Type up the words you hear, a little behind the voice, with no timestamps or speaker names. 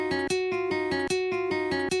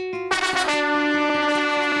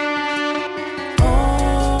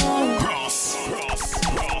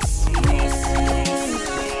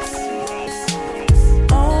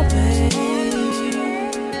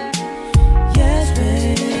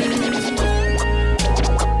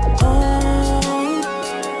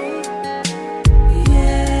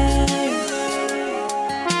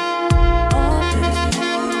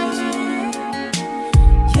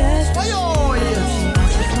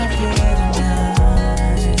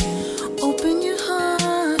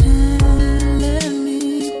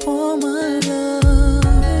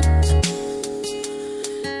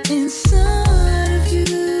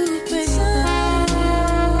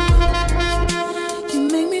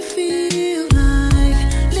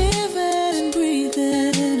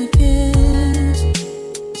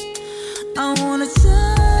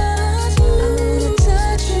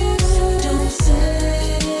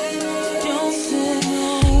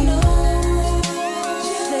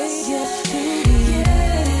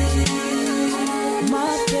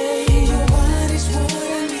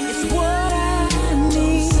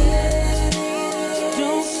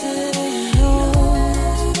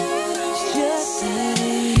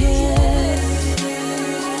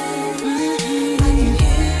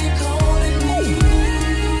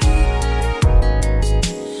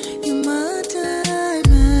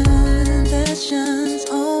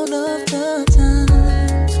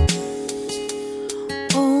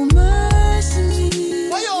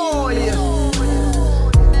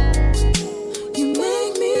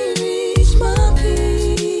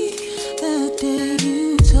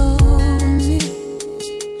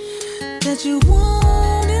what you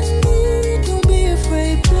want and need. Don't be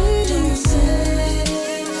afraid, baby. Don't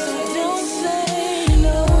say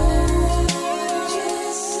no.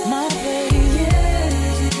 My baby,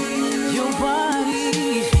 your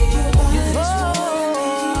body, you're all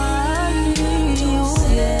I need.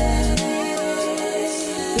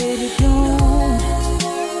 Baby, don't.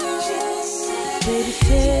 Baby,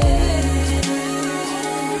 say,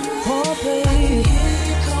 oh, baby.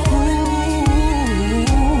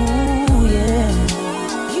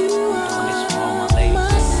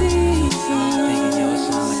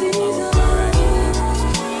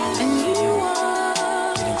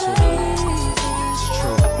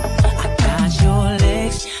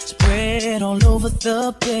 All over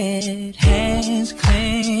the bed, hands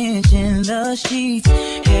clenching the sheets,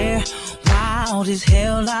 hair wild as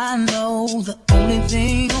hell. I know the only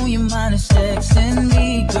thing on your mind is sex and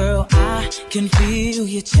me, girl. I can feel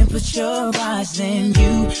your temperature rising.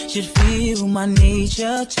 You should feel my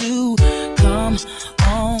nature too. Come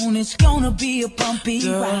on, it's gonna be a bumpy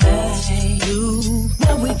ride. Let's do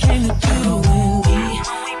what we came to do when we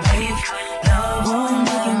make love. When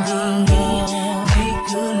we can be make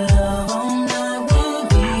good love.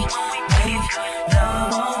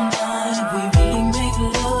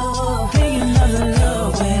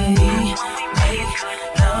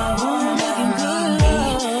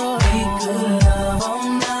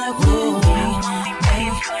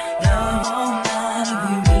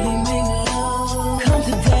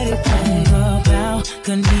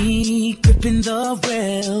 Gripping the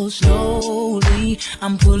rails slowly,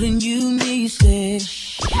 I'm pulling you near. Say,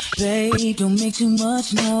 babe, don't make too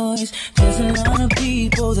much noise. There's a lot of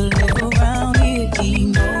people that live around here.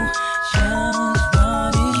 Emotions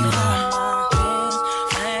running through my veins.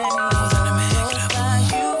 More than a man could ever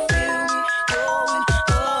want. You feel me going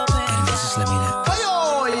up and this is let me know.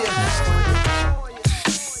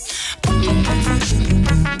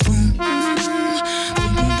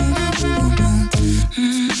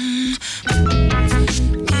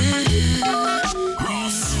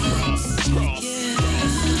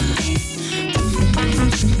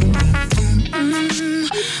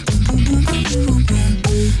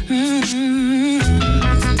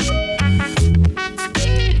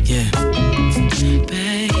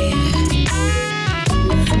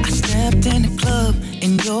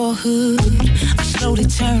 I slowly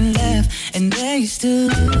turned left and there you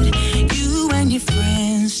stood, you and your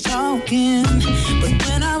friends talking. But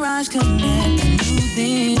when our eyes connected, I knew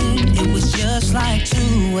then it was just like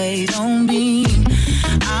two ways on beam.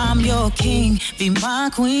 I'm your king, be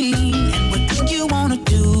my queen. And what do you wanna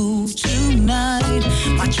do tonight?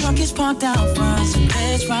 My truck is parked out front, so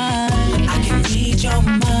let's ride. I can read your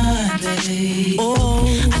mind, babe. Oh,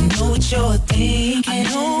 I know what you're thinking. I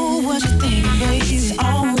know what you're thinking, baby. It's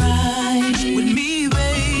alright with me,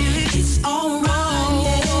 baby. It's alright,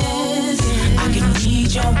 yes. I can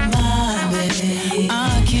read your mind, baby.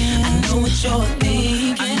 I can. I know what you're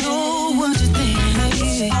thinking. I know what you're thinking, baby.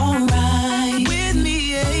 It's alright with me,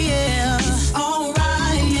 yeah. It's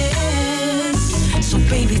alright, yes. So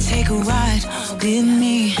baby, take a ride with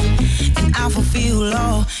me, and I'll fulfill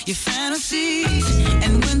all your fantasies.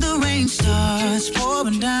 And when the rain starts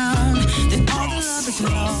pouring down, then all the love is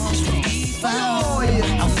lost will be found.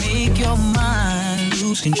 I'll make your mind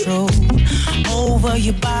lose control over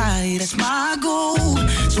your body, that's my goal.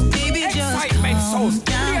 So baby, just come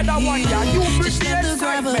down here. Just let the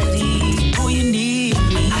gravity pull you near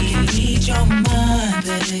me. I can read your mind,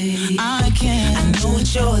 baby. I can. I know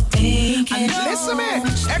what you're thinking. Listen me,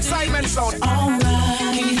 Xsytment sound. Alright,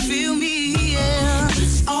 can you feel me? Yeah,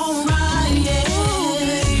 it's alright, yeah. Oh,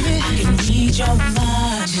 baby, I can read your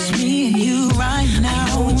mind, just me and you right now. I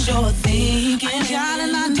know what you're thinking. I got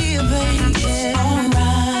an idea, baby. It's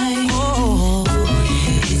alright, oh,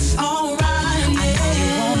 it's alright,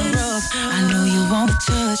 yeah. I know you wanna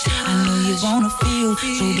touch, I know you wanna feel.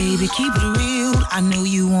 So baby, keep it real. I know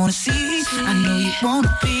you wanna see, I know you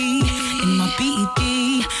wanna be in my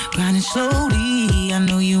PED, grinding slowly. I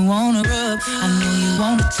know you wanna rub, I know you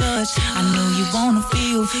wanna touch, I know you wanna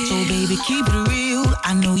feel. So baby, keep it real.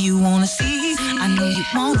 I know you wanna see, I know you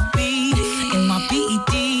wanna be in my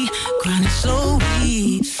PED, grinding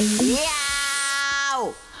slowly. Yeah.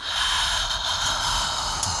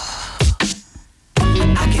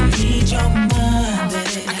 I can read your mind,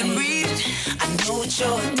 baby. I can read it. I know what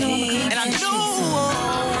you're thinking, and I know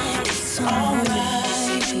it's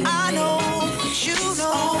alright. I know you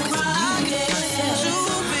know I get you,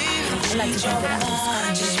 baby. I like to jump it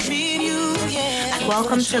out. Just me and you, yeah.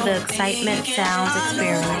 Welcome to the Xsytment Soundz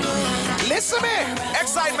experience. Listen me,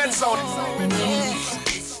 Xsytment sound.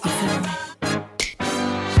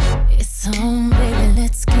 It's on, baby,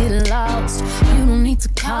 let's get lost. to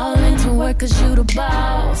call into work cause you the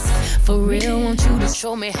boss. For real, want you to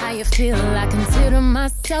show me how you feel. I consider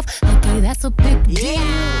myself lucky, that's a big deal.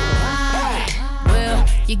 Well,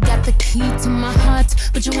 you got the key to my heart,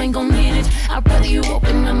 but you ain't gon' need it. I'd rather you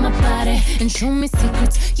open up my body and show me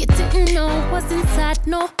secrets you didn't know what's inside.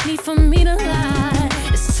 No need for me to lie.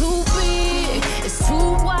 It's too big, it's too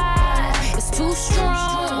wide, it's too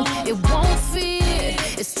strong, it won't fit.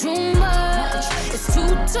 It's too much, it's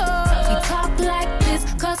too tough. He talk like this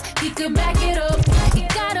cause he could back it up. He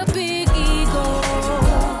got a big ego,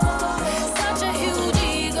 such a huge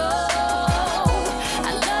ego.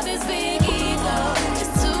 I love his big ego.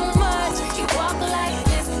 It's too much, he walk like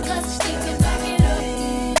this cause he can back it up.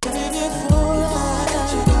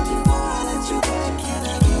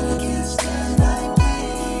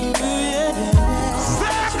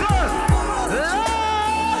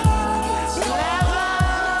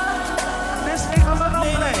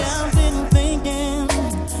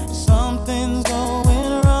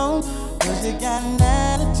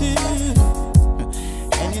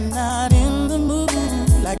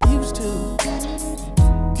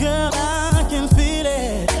 Girl, I can feel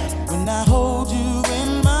it when I hold you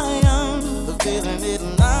in my arms. The feeling is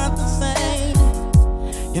not the same,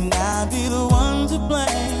 and I'll be the one to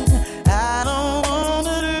blame. I don't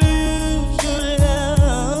wanna lose your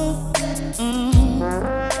love.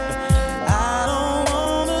 I don't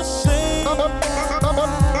wanna say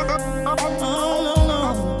goodbye. Oh no, no.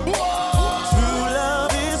 True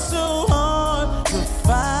love is so hard to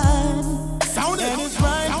find, and it's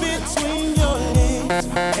right between your legs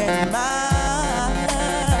and mine.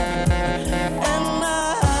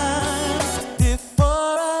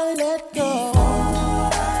 Before I let go,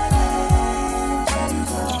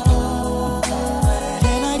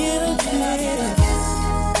 can I get a kiss?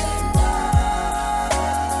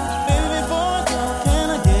 Baby, before I go, can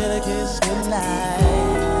I get a kiss tonight?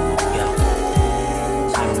 Yo,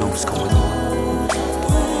 I don't know what's going on,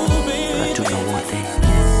 Ooh, baby. but I do know one thing.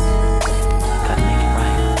 Gotta make it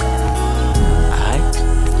right. Alright?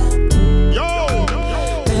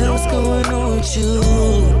 Man, what's going on with you?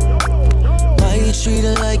 Why you treat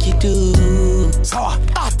her like you do?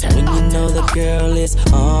 When you know the girl is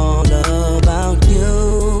all about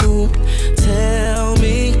you. Tell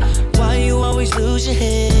me why you always lose your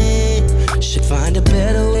head. Should find a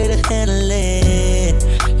better way to handle it.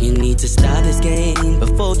 You need to stop this game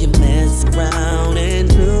before you mess around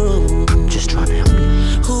and lose. Just trying to help you.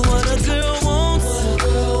 Who what a girl wants, what a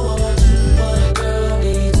girl wants, what a girl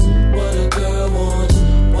needs, what a girl wants,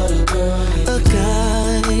 what a girl needs. A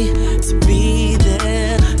guy to be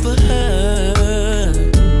there for her.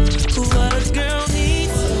 Who what a girl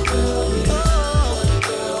needs, what a girl needs, what a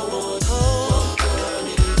girl wants, what a girl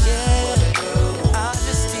needs. Yeah, I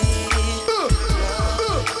just need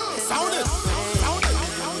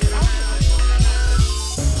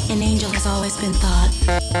An angel has always been thought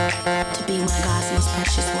to be one of God's most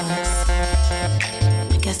precious works.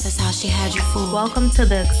 I guess that's how she had you fooled. Welcome to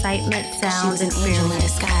the Xsytment She Soundz was an angel in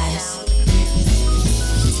experience. disguise.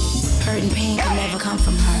 Hurt and pain could never come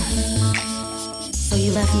from her. So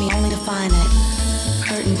you left me only to find that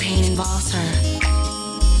hurt and pain involves her.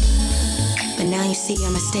 But now you see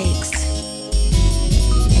your mistakes.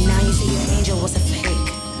 And now you see your angel was a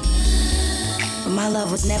fake. But my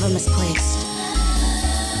love was never misplaced.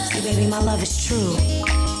 See, baby, my love is true.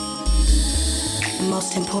 And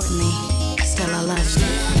most importantly, still I love you.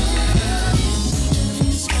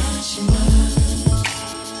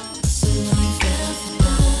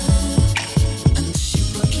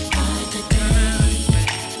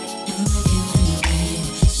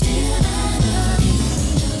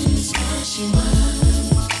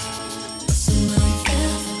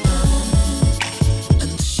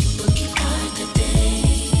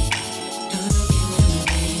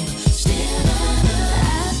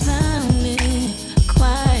 I found it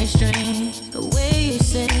quite strange the way you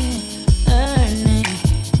say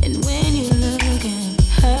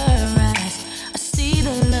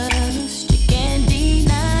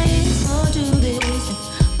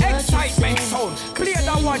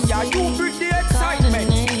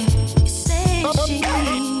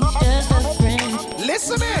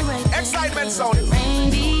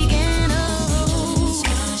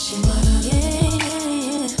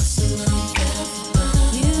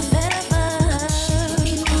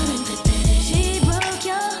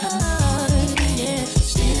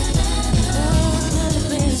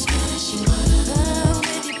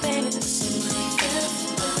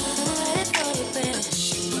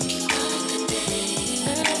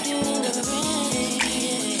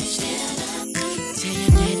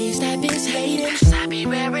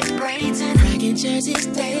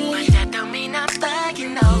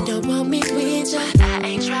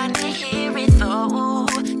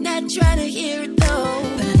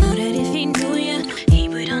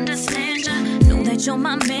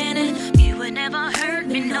my man, and you would never hurt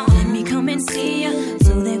me, no. Let me come and see you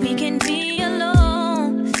so that we can be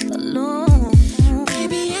alone, alone.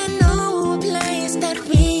 Baby, I know a place that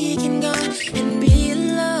we can go and be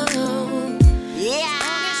alone.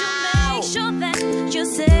 Yeah. Make sure that you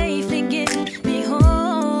safely get me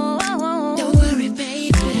home. Don't worry,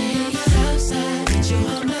 baby. Outside, get you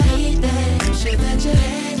on my heat. I'm sure that your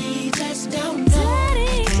daddy just don't know.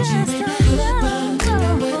 Daddy just don't know.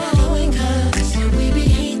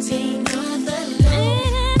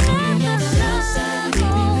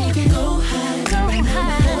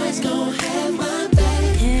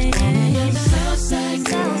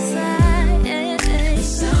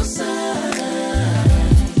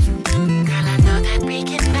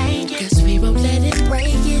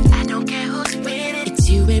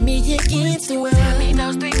 Against the world. Tell me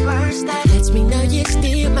those 3 words that lets me know you're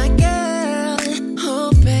still my girl.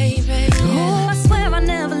 Oh, baby. Oh, I swear I'll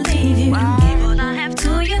never leave you. Give all I have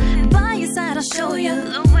to you. By your side, I'll show you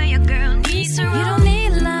the way a girl needs to. You don't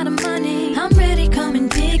need a lot of money. I'm ready, come and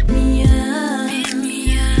pick me up. Pick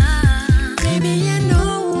me up. Baby, I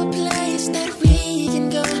know a place that we can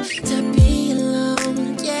go to be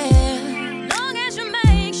alone, yeah. Long as you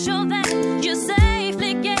make sure that you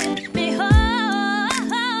safely get me home.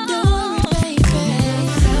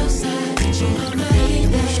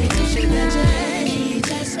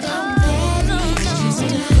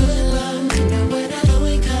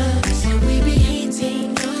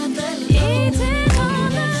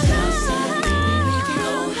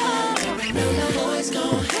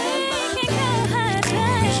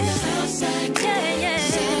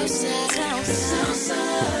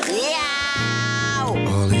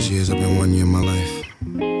 Years I've been 1 year of my life,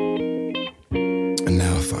 and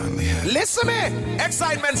now I finally have it. Listen me,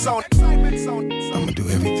 Xsytment sound. I'ma do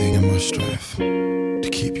everything in my strength to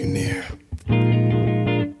keep you near.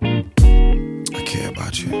 I care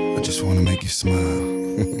about you. I just wanna make you smile.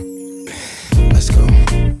 Let's go.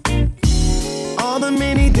 All the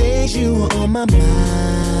many days you were on my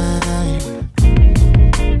mind,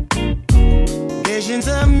 visions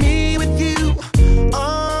of me with you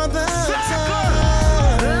all the time.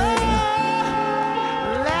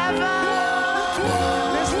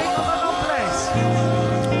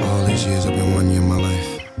 Years I've been 1 year of my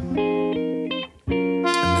life, and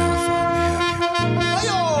now I finally have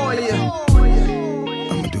you.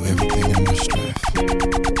 I'ma do everything in my strength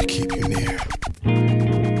to keep you near.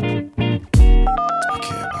 I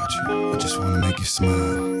care about you. I just wanna make you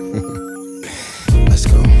smile. Let's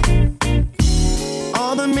go.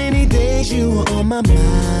 All the many days you were on my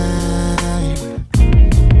mind,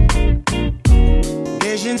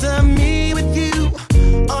 visions of me with you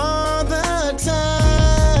all the time.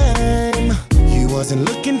 Wasn't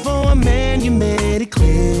looking for a man, you made it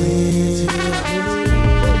clear.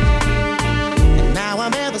 And now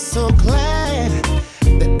I'm ever so glad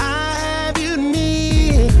that I have you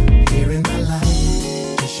near. Here in my life,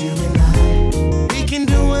 just you and I. We can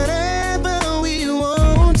do whatever we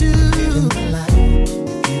want to. Here in my life,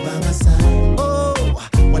 with you by my side. Oh,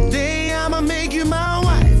 one day I'ma make you my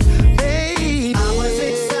wife, babe. I was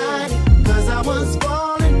excited, cause I was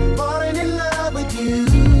falling in love with you.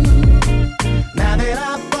 Now that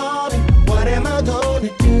I've fallen, what am I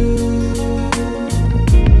gonna do?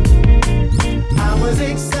 I was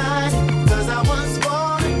excited, cause I was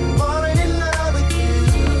falling in love with you.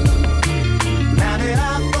 Now that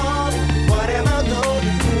I've fallen, what am I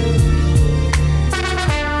gonna do?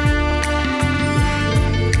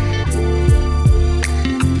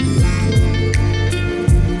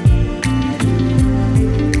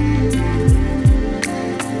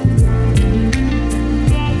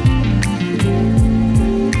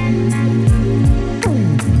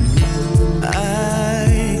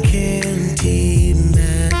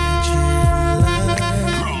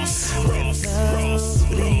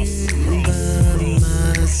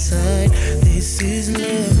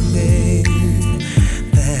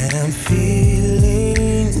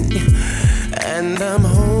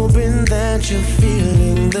 You're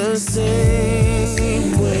feeling the same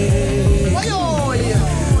way.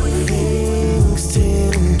 Things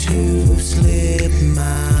tend to slip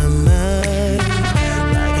my mind,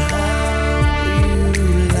 like how you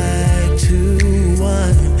like to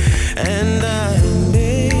whine, and I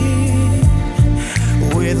made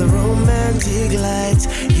with romantic lights.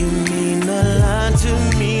 You mean a lot to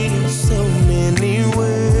me in so many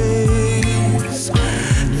ways.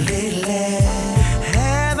 Lately,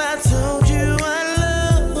 have I told you I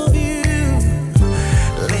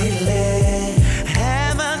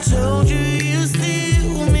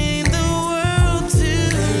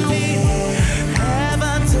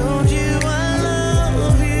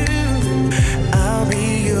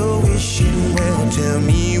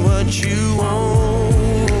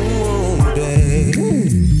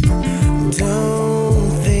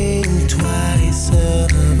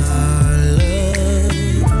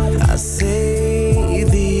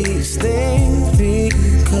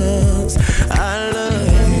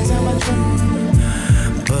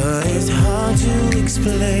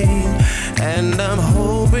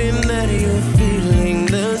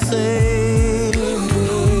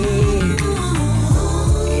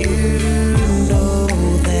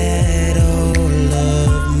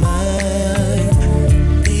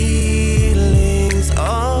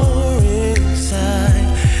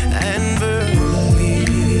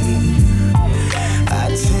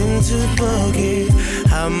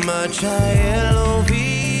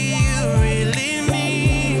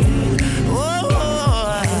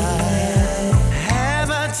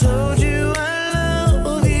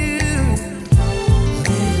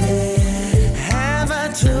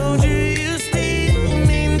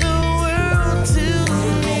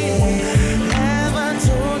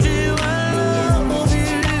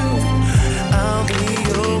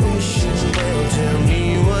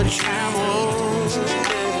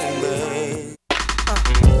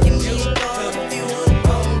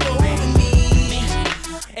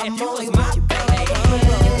and you was my baby.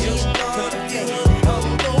 You could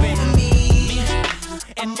come with me,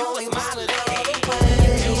 and you was my lady.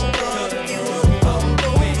 You could come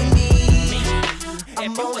with me,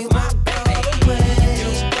 and you was my baby.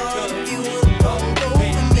 You could come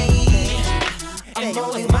with me, and you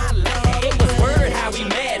was my lady. It was word how we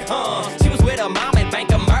met, huh? She was with her mom at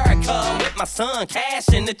Bank America, with my son cash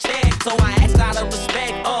in the check. So I asked out of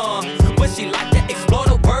respect, would she like to explore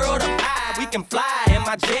the world of high? We can fly in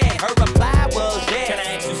my jet. Her reply was yes. Can I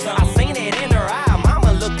ask you something? I seen it in her eye.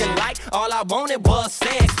 Mama looking like all I wanted was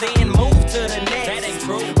sex. Then moved to the next. That ain't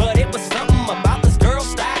true. But it was something about this girl's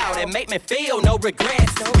style that made me feel no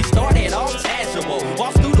regrets. We started off casual,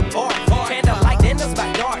 walked through the park, candlelight dinners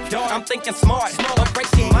by dark. I'm thinking smart, afraid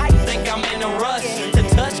she might think I'm in a rush to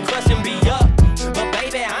touch, crush, and be up. But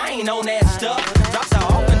baby, I ain't on that stuff. Dropped her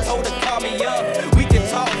off and told her call me up. We could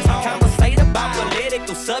talk, conversate about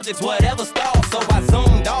political subjects, whatever stalled. So I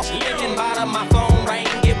zoomed off, thinking about my phone rang.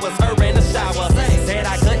 It was her in the shower. Said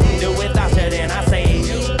I couldn't do without her, then I said,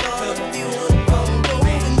 you come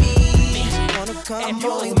with me, and you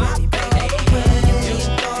was my baby. You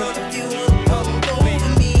come with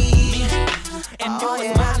me, and you was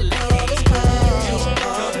my lady. You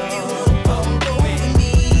come with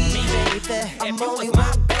me, and you was my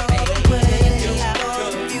baby. You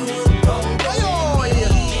come with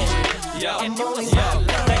me, and you was my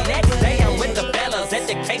lady. The next day I'm with the fellas at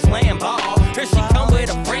the case playing ball. Here she come with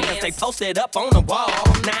her friends, they posted up on the wall.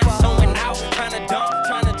 Now I'm showing out, trying to dunk,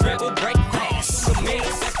 trying to dribble, break fast. For me,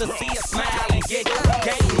 just to see her smile and giggle.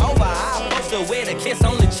 Game over, I post her with a kiss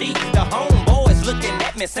on the cheek. The homeboys looking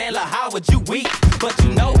at me saying, look, how would you weep? But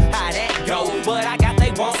you know how that go. But I got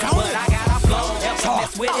they want, but I got off long. Help me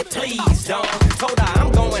mess with it, please don't. Told her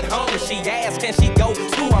I'm going home, and she asked, can she go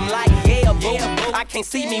too? I'm like, yeah, boo. I can't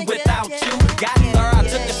see me without you. Got there, I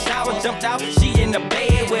took a shower, jumped out. She in the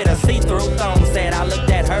bed with a see-through thong. Said I looked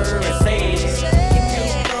at her and said,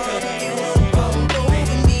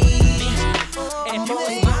 and you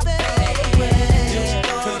was my baby. You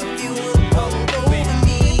come with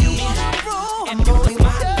me, and you was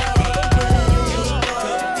my lady. You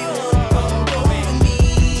come with me,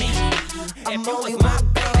 and you was my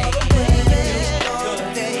baby.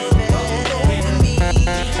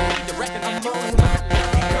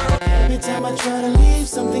 Every time I try to leave,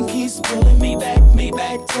 something keeps pulling me back,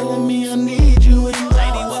 telling me I need you in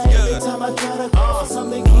my life. Every time I try to call,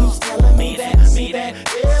 something keeps telling me that everything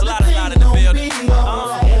gon' be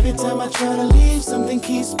alright. Every time I try to leave, something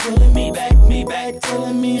keeps pulling me back,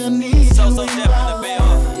 telling me I need you in my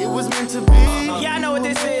life. It was meant to be. Yeah, I know what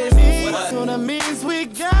this is. So that means we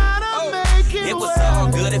gotta make it. It was all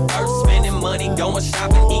good at first, spending money, going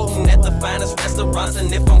shopping, eating at the finest restaurants.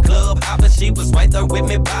 And if I'm club hopping, she was right there with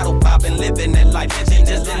me, bottle popping, living that life. And she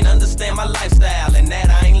just didn't understand my lifestyle, and that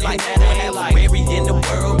I ain't like that. I have every in the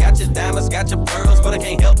world, got your diamonds, got your pearls, but I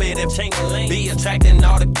can't help it if she be attracting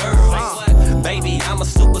all the girls. Baby, I'm a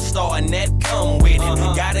superstar, and that come with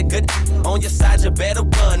it. Got a good on your side, you better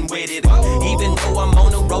run with it. Even though I'm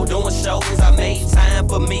on the road doing shows, I made time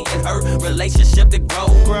for me and her relationship to grow.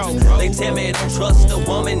 They tell me don't trust a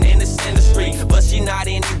woman in this industry, but she not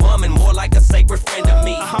any woman, more like a sacred friend to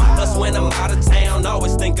me. Plus when I'm out of town,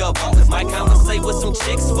 always think of her. Might conversate with some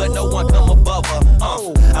chicks, but no one come above her.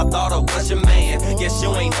 I thought I was your man, guess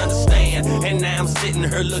you ain't understand. And now I'm sitting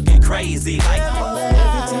here looking crazy like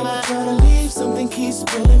every time I try to leave, something keeps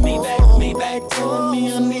pulling me back, telling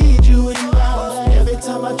me I need you in my life. Every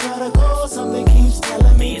time I try to go, something keeps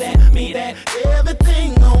telling me that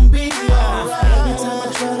everything gon' be alright. Every time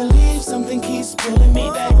I try to leave, something keeps pulling me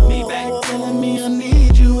back, telling me I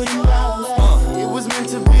need you in my life. It was meant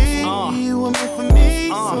to be, you were meant for me,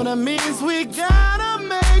 so that means we gotta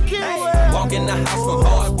make it work. Walk in the house from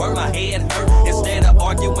hard work, my head hurt. Instead of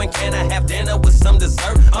arguing, can I have dinner with some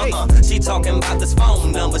dessert? She talking about this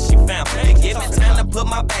phone number she found. Didn't give me time to put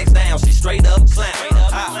my bags down, she straight up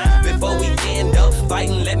clown. Before we end up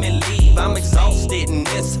fighting, let me leave. I'm exhausted and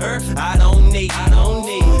miss her, I don't need.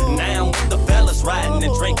 Now I'm with the fellas riding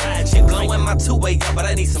and drinking. She blowing my two-way up, but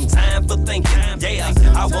I need some time for thinking. Yeah,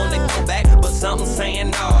 I wanna go back, but something's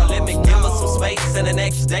saying no. Let me give her some space, and the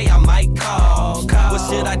next day I might call. What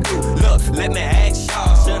should I do? Look, let me ask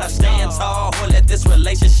y'all. Should I stand tall or let this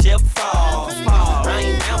relationship fall? I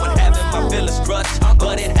ain't down with having my feelings crushed,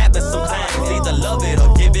 but it happens sometimes. Either love it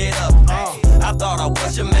or give it up. I thought I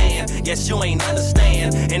was your man, guess you ain't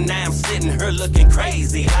understand. And now I'm sitting here looking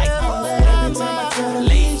crazy like every time I try to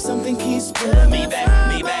leave, something keeps pulling me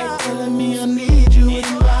back, telling me I need you in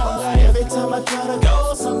my life. Every time I try to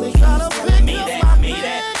go, something keeps telling me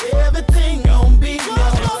that everything gon' be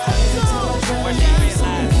alright. Every time I try to leave,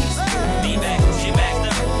 something keeps pulling me back,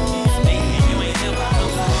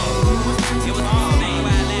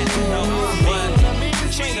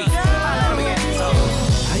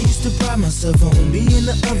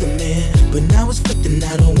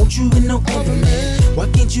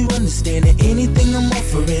 you understand that anything I'm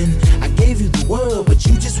offering? I gave you the world, but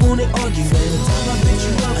you just wanted arguing. The time I picked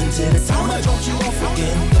you up until the time I dropped you off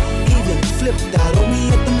again. Even flipped out on me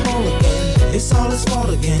at the mall again. It's all his fault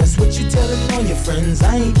again. That's what you telling all your friends.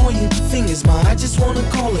 I ain't pointing fingers, ma. I just wanna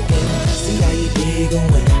call again. See how you day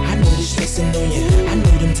going. I know this stressing on you. I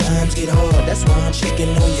know them times get hard. That's why I'm checking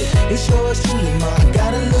on you. It's yours truly, ma. I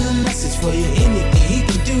got a little message for you. Anything he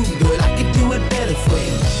can do, but I can do it better for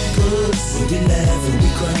you. Cause when we laugh and we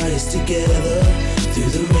cry, it's together.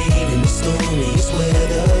 Through the rain and the stormiest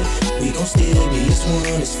weather, we gon' still be as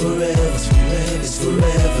one. It's forever, it's forever, it's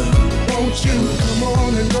forever. Won't you come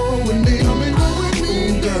on and go with me? Come and go with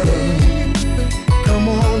me, girl. Come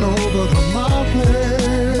on over to my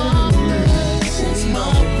place. It's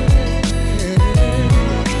my place.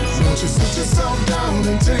 Won't you sit yourself down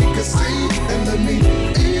and take a seat and let me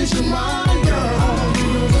ease your mind, girl?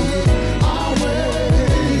 Our way.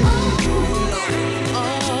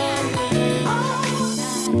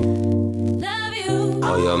 Love you.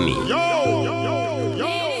 Oh, you're me.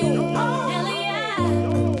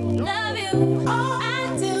 Love you.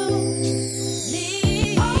 I do.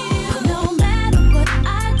 No matter what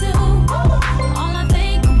I do, all I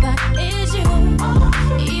think about is you.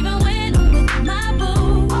 Even when I'm with my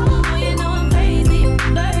boo, you know I'm crazy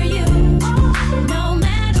over you. No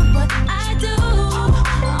matter what I do,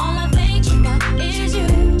 all I think about is you.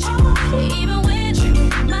 Even when I'm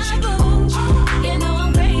with my boo, you know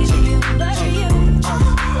I'm crazy over you.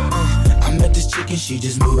 I met this chick and she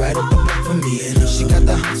just moved right up the block for me. And she got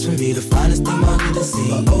the hots for me, the finest thing I need to see.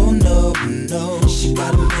 But oh no, no, she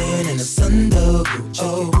got a man and a son though.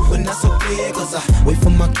 Oh, but that's okay, cause I wait for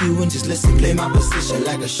my cue and just listen, play my position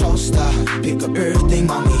like a show star. Pick up everything,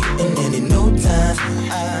 mommy, and then in no time,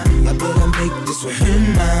 I better make this with him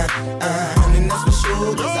mine. And that's for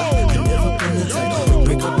sure, cause I never been the type to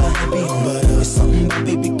break up a happy home. But it's something about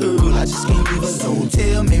baby girl, I just can't leave alone.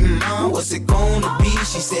 Tell me, mom, what's it gonna be?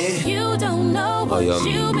 She said, You don't know what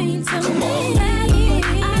you mean to come me. on.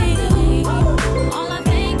 I do. All I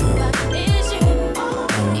think about is you.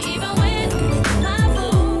 Even when my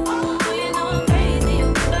boo, you know I'm crazy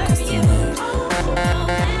over you. No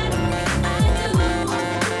matter what I do,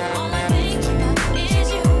 all I think about is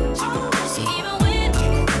you. Even when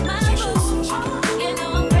my boo, you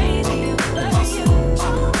know I'm crazy over you.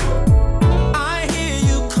 I hear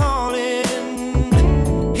you calling.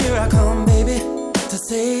 Here I come, baby, to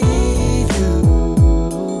save you.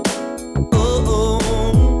 Oh, oh.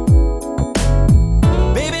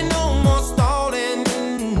 Baby, no more stalling.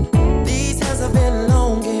 These hands have been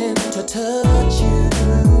longing to touch you,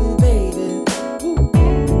 baby.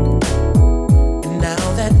 And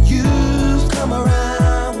now that you've come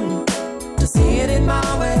around to see it in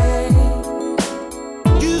my way,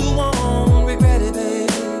 you won't regret it,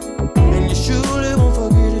 baby. And you surely won't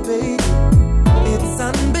forget it, baby. It's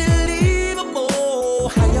unbelievable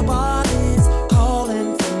how your body's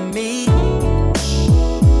calling for me.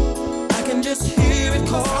 I can just hear it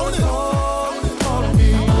calling me. Calling,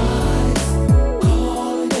 baby.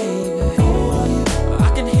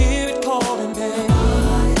 I can hear it calling, baby.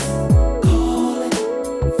 Calling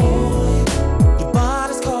for you. Your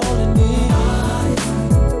body's calling me.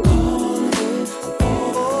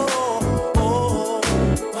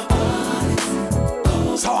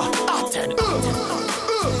 So I'll turn it.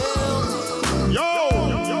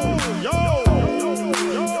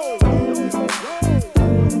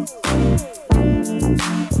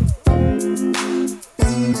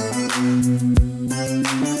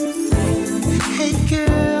 Hey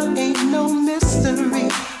girl, ain't no mystery.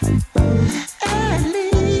 At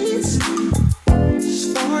least,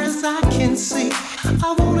 as far as I can see,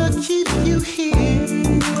 I wanna keep you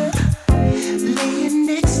here, laying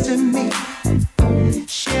next to me,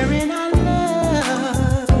 sharing our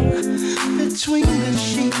love between the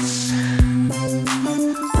sheets.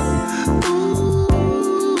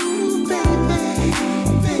 Ooh, baby,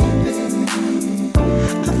 baby,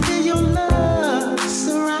 I feel your love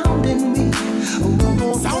surrounding me.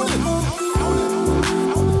 Ooh, baby,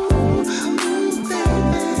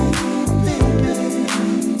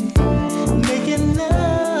 making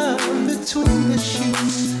love between the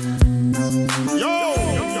sheets.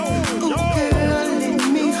 Ooh, girl,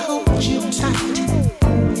 let me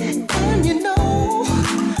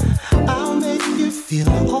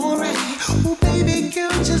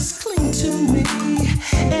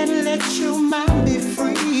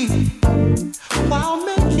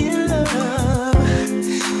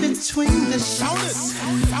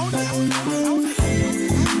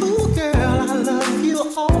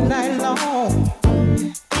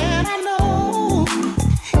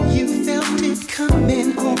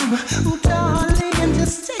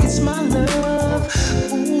Just taste my love.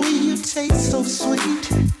 Ooh, you taste so sweet.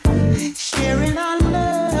 Sharing our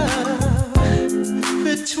love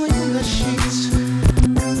between the sheets.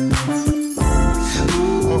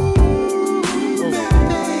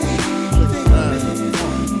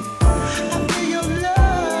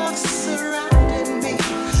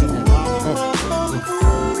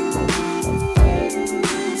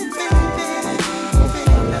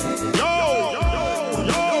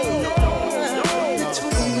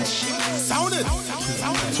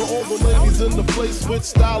 In the place with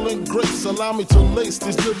style and grace, allow me to lace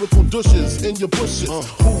these lyrical douches in your bushes.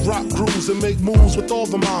 Who rock grooves and make moves with all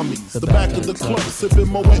the mommies. The back of the club, sipping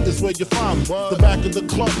Moet is where you find me. The back of the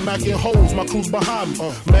club, macking holes, my crew's behind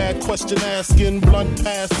me. Mad question asking, blunt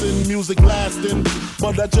passing, music lasting.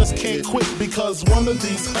 But I just can't quit because one of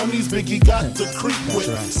these homies Biggie got to creep with,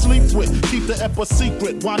 sleep with, keep the ep a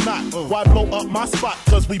secret. Why not? Why blow up my spot?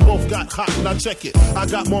 Cause we both got hot. Now check it. I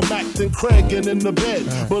got more Mac than Craig and in the bed.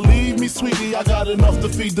 Believe me, sweetie, I got enough to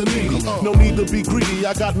feed the needy. No need to be greedy.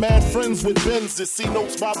 I got mad friends with Benzes, see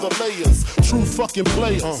notes by the layers. True fucking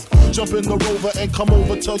players. Jump in the Rover and come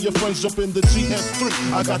over. Tell your friends jump in the GS3.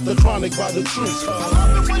 I got the chronic by the tree. I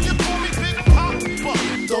love it when you call me Big Papa.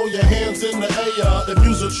 Throw your hands in the air if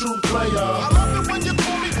you's a true player. I love it when you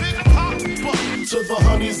call me Big Papa. To the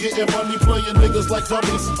honeys getting money, playing niggas like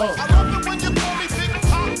dummies. I love it when you call me Big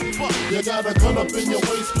Papa. You got a gun up in your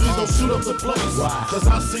waist, please don't shoot up the place. Cause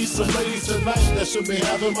I see some ladies tonight that should be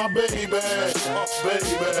having my baby. Baby.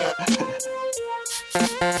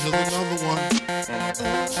 Here's another one.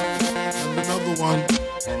 And another one.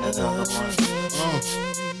 And another one.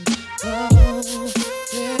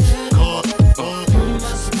 You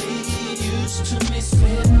must be used to me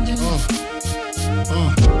spending and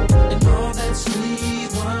all that sweet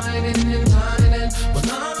whining and dining. But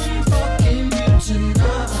I'm fucking you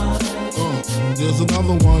tonight. There's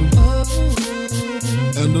another one.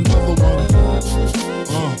 And another one.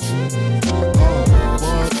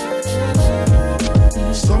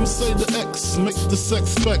 Some say the X make the sex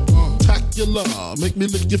spectacular. Make me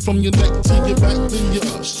lick you from your neck to your back, then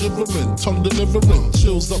you're shivering, tongue delivering,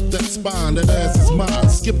 chills up that spine. That ass is mine.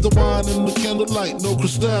 Skip the wine and the candlelight, no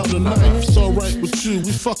crystal tonight. It's alright with you,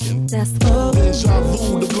 we fucking. That's cool. Deja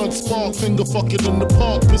vu, the blood spark, finger fucking in the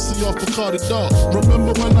park, pissy off Bacardi Dark.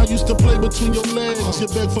 Remember when I used to play between your legs? You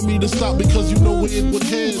begged for me to stop because you know where it would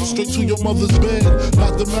head. Straight to your mother's bed,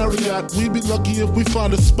 not the Marriott. We'd be lucky if we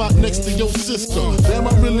find a spot next to your sister. Damn,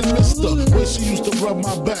 I really missed her. Way she used to rub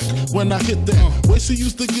my back when I hit that. Way she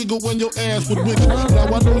used to giggle when your ass would wiggle.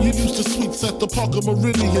 Now I know you used to sweets at the Parker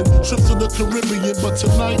Meridian, trips to the Caribbean, but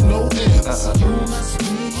tonight no ends. You must be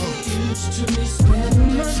used to me spending.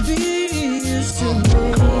 You must be used to me.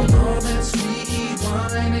 All that sweet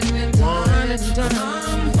whining and dining.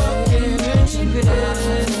 I'm fucking you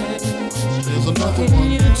tonight. There's another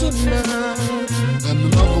one. You tonight. And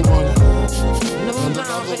another one. No and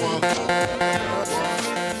doubt. another one.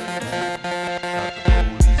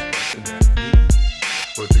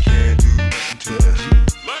 But they can't do nothing to us.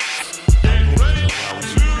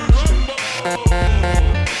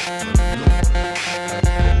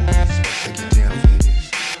 They get down for this,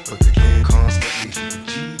 but they can't constantly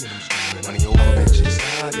cheat. None of your bitches,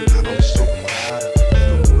 I'm just so mad.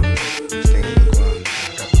 Stay in the ground,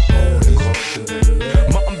 got the ball and confident.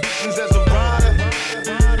 My ambitions as a rider.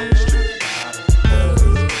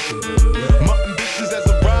 My ambitions as a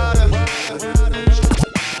rider.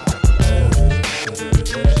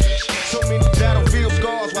 So many battlefield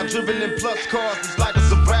scars while driven in plus cars. This life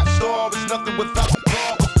is a rap star, it's nothing without the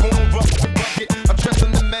bar. Was born rough with bucket. I trust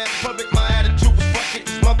in the man public, my attitude was fuck it.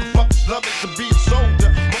 These motherfuckers love it to be a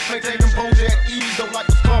soldier. Must maintain composure at ease, don't like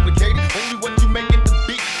it's complicated. Only what you make it to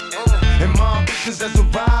be. And my ambitions as a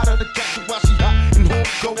rider, to catch her while she hot and hope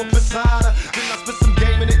go up beside her. Then I spit some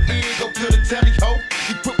game in the ear, go to the telly ho.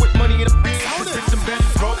 Equipped with money in the bin, bitch some belly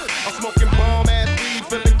broke. I'm smoking bomb ass weed,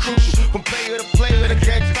 feeling crucial. From player to player, the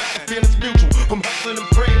gang's back, the feeling's mutual. From hustling and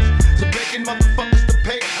prayers to begging motherfuckers to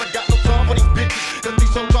pay us. I got no time for these bitches, cause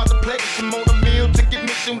these hoes try to play us. I'm on a meal, ticket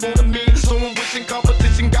mission, want a meal. So I'm wishing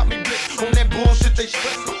competition got me blitzed. On that bullshit they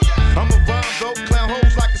stress me. I'm a rhyme though, clown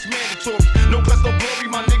hoes like it's mandatory. No class, no glory,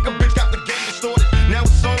 my nigga bitch got the game distorted. Now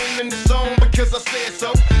it's on and it's on because I said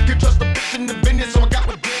so. Can trust a bitch in the business, so I got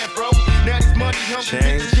with damn bro. Now these money hungry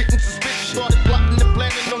bitches getting suspicious. Started plotting and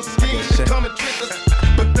planning on schemes, come and trick us.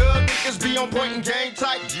 But the niggas be on point and game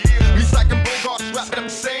tight. Recycling Bogarts, rapping up the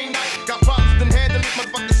same night. Got problems, then handle it,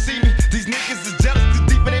 motherfuckers see me. These niggas is jealous, too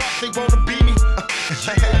deep in their heart, they wanna be me.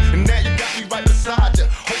 And now you got me right beside ya.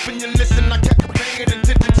 Hoping you listen, I kept paying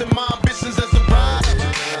attention to my ambitions as a rider.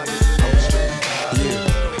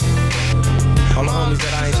 I'm a homies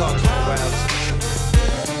that I ain't talked to in a while.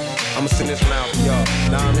 I'ma sing this one out for y'all,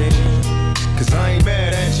 know what I mean? Cause I ain't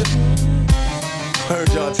mad at you. Heard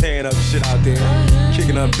y'all tearing up shit out there,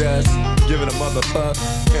 kicking up dust, giving a motherfuck.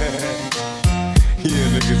 Yeah,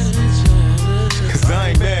 niggas. Cause I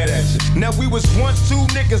ain't mad at you. Now we was once two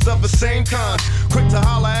niggas of the same kind, quick to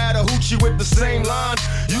holler at a hoochie with the same line.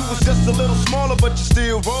 You was just a little smaller, but you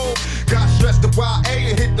still roll. Got stressed to YA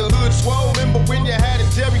and hit the hood swollen. But when you had a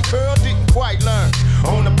Jerry curl, didn't quite learn.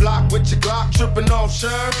 On the block with your Glock, tripping off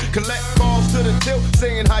Sherm. Collect calls to the tilt,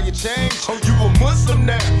 saying how you changed. Oh, you a Muslim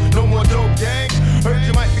now, no more dope gang. Heard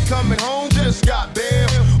you might be coming home, just got bail.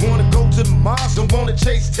 Wanna go to the mosque, don't wanna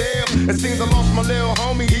chase tail. It seems I lost my little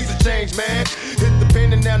homie, he's a changed man. Hit the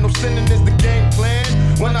pen and now no sinning is the game plan.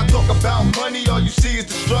 When I talk about money, all you see is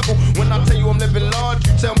the struggle. When I tell you I'm living large,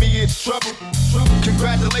 you tell me it's trouble.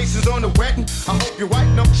 Congratulations on the wedding. I hope your wife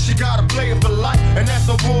knows she got a player for life, and that's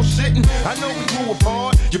no bullshitting. I know we grew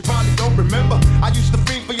apart, you probably don't remember. I used to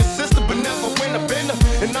fiend for your sister, but never win a bender.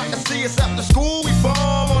 And I can see us after school, we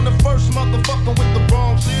bomb on the first motherfucker with the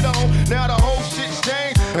wrong shit on. Now the whole shit's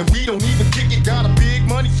changed, and we don't even kick it. Got a big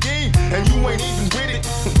money scheme, and you ain't even with it.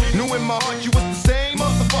 Knew in my heart you was the same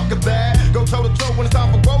motherfucker bad. Go toe to toe when it's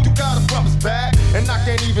time for road, you got a brother's back. And I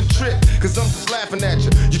can't even trip, cause I'm just laughing at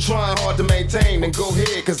you. You trying hard to maintain, then go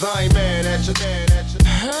ahead, cause I ain't mad at you. I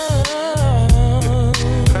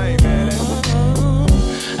ain't mad at you.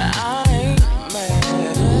 I ain't mad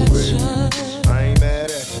at you. I ain't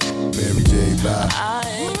mad at you. Mary J. Blige. I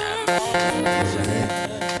ain't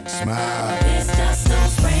mad. Smile. It's just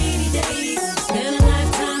those rainy days. Spend a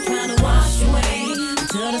lifetime trying to wash away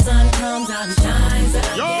until the sun comes out and shines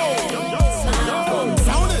again. Smile for me.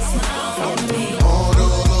 Smile for me. On all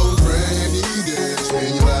those rainy days,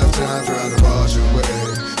 spend your lifetime trying to wash away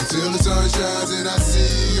until the sun shines and I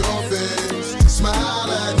see your face.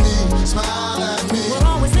 Smile at me, smile at me. We're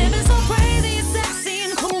always living so crazy, sexy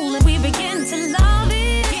and cool, and we begin to love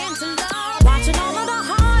it. Watching all of the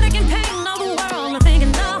heartache and pain of the world and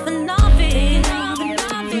thinking nothing of it.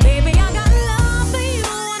 Baby, I got love for you,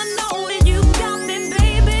 and I know that you got me,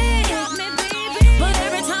 baby. But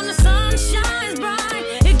every time the sun shines bright,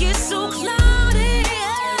 it gets so cloudy.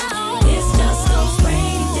 It's just those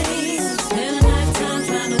rainy days. Spend a lifetime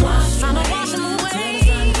trying to wash them away. Until the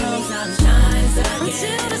sun comes out and shines again.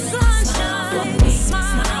 Until the sun shines.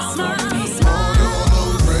 Smile, smile, smile. On all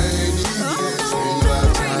those rainy days, spend your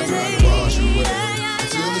lifetime trying to wash away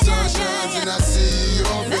until the sun shines and I see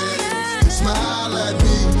your face. Smile at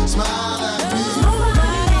me, smile at me.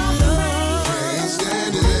 Can't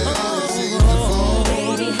stand it, it seems to fall.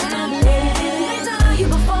 Baby, haven't they tell you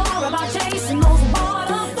before about chasing those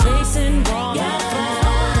waterfalls? Chasing waterfalls.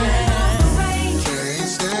 Can't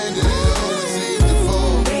stand it, it seems to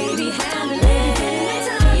fall. Baby, haven't they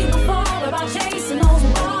tell you before about chasing those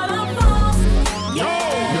waterfalls?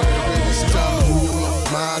 It's time to move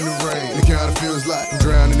up, mind the rain. It kinda feels like I'm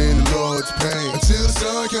drowning in the Lord's pain. Until the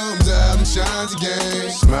sun comes out and shines again.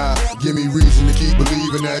 Smile, give me reason to keep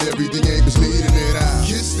believing that everything ain't misleading. And I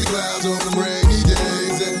kiss the clouds on them rainy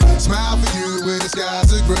days and smile for you when the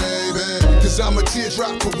skies are gray, babe. Cause I'm a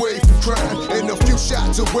teardrop away from crying and a few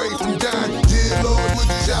shots away from dying. Dear Lord, would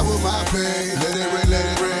you shower my pain? Let it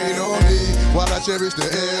rain on me while I cherish the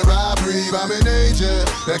air I breathe. I'm an angel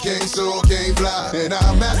that can't soar, can't fly, and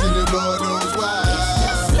I'm asking the Lord knows why.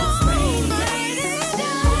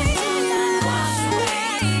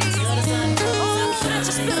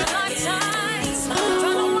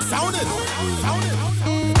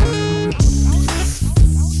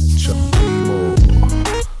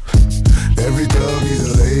 Every dog needs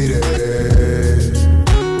a lady.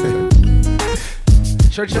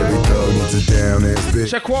 Check. Every dog needs a down ass bitch.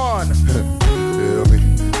 Check one. Feel me?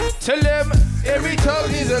 Tell them every dog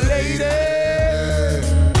needs a lady.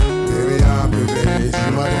 Baby, I'm your baby.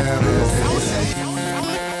 She's my down ass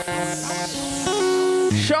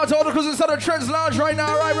bitch. Shout out to all the crews inside the Trends Lounge right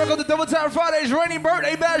now. Right, we're going to Double Time Fridays. Rainy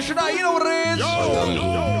birthday bash tonight. You know what it is.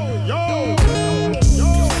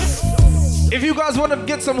 If you guys want to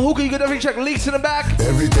get some hookah, you can definitely check Leaks in the back.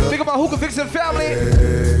 Think about Hookah Vixen family.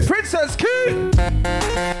 Princess Kid.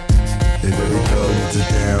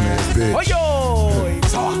 Oh, yo.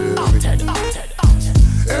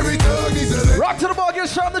 Every dog needs a lady. Rock to the bar, get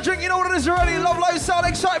shot the drink. You know what it is already. Love, life, sound,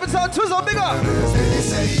 excitement, sound, twizzle, big up. Baby,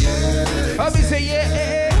 say yeah. I me say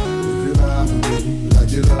yeah.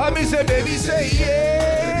 I me say baby, say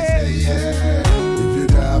yeah. If you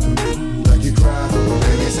die for me, like you cry for me,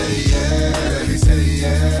 baby, say yeah. Baby, say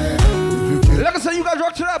yeah. Like I said, you guys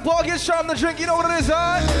rock to that bar, get shot the drink. You know what it is,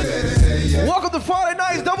 huh? Welcome to Friday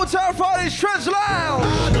nights, Double Time Fridays, Trends Lounge.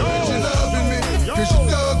 I know that you're loving me, cause you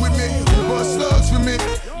thug with me. Bust slugs for me.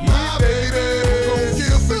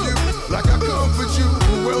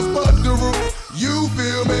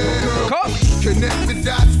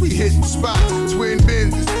 spots, twin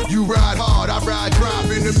Benzes. You ride hard, I ride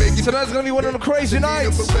driving to make it. Tonight's gonna be one of the crazy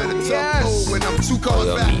nights. Yes. When I'm 2 cars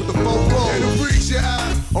back with the 4 roll. And the freaks you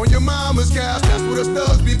out on your mama's couch. That's what us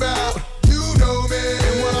thugs be about. You know me.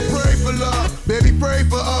 And when I pray for love, baby, pray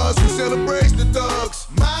for us. We celebrate the thugs.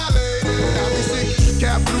 My lady. I be sick.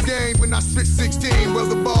 Capital games when I spit 16. Well,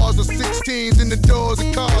 the bars are 16s in the doors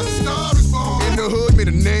of cars. The star is born. In the hood, may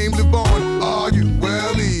the name live on. Are you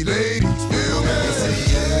welly, ladies? Feel me? Baby, say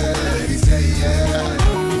yeah. Baby, say yeah.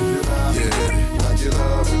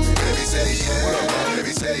 Baby, say yeah.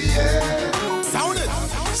 Baby, say yeah. Sound it.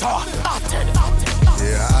 So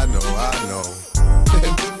yeah, I know.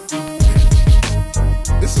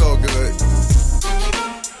 It's all good.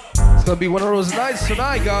 It's gonna be one of those nights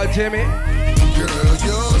tonight, goddammit. Girl,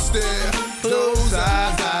 your stare, those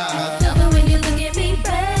eyes. Love it when you look at me,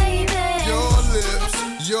 baby. Your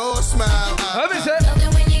lips, your smile. Let me say. Love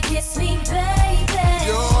it when you kiss me, baby.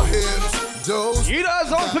 Your hips, those. You guys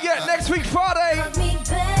don't forget next week Friday. Love me,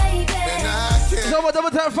 baby. And I can't. It's over Double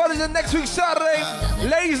Time Fridays and next week Saturday.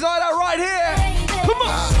 Ladies night out right here. Come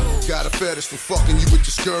on. Got a fetish for fucking you with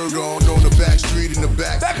your skirt on the back street in the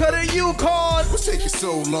back. Back of the Yukon. What's taking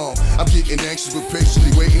so long? I'm getting anxious but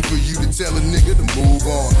patiently waiting for you to tell a nigga to move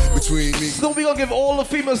on. Between me. Snoop, we gonna give all the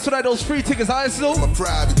females tonight those free tickets, huh, Snoop? I'm a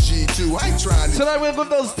private G2. I ain't trying to. Tonight we're gonna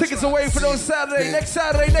give those tickets away for those Saturday. Next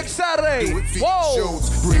Saturday. Whoa. Shows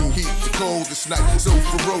bring heat to cold this night. So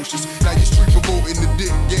ferocious. Now you street promoting the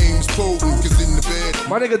dick game's potent. Cause in the bed.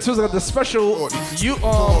 My nigga two's got the special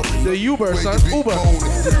the Uber, son. Uber.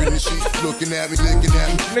 Looking at me, licking at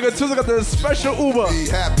me. Nigga two's got the special Uber. Be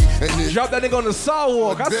happy and drop that nigga on the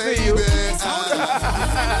sidewalk. I see you.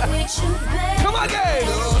 Come on, gang.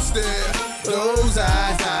 Those stare, those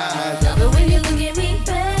eyes. Love it when you look at me,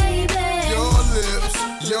 baby. Your lips,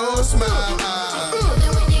 your smile. Love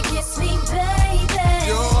it when you kiss me, baby.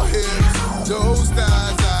 Your hips, those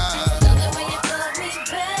thighs. Love it when you love me,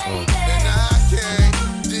 baby. And I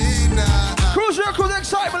can't deny. Cruise Records,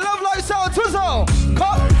 Xsytment, Love Lifestyle, Twizzle.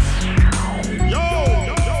 Cut.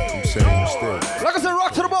 Like I said,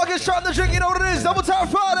 rock to the ball, get shot in the drink, you know what it is. Double Time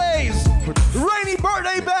Fridays. Rainy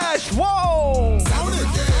birthday bash. Whoa.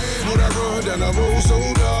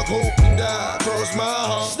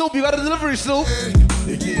 Snoop, you got a delivery, Snoop. This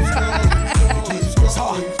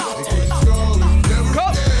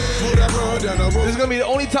is gonna be the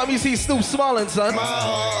only time you see Snoop smiling, son.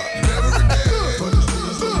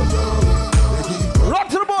 Rock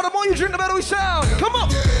to the ball, the more you drink, the better we sound. Come on.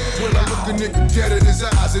 When I look a nigga dead in his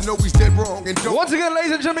eyes and know he's dead wrong and don't. Once again,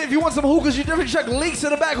 ladies and gentlemen, if you want some hookahs, you definitely check Leaks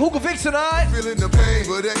in the back. Hookah Fix tonight. Feeling the pain,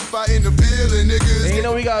 but ain't fighting the feeling, niggas. And you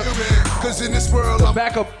know we got cause in this world, the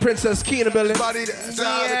backup Princess Key in the building. Somebody that's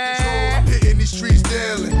out of control. I'm hitting these streets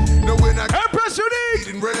daily. Knowing I Empress Unique.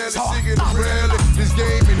 and rarely singing and rarely. This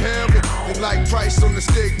game in heaven. And like Price on the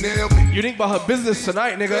stick, nail me. You think about her business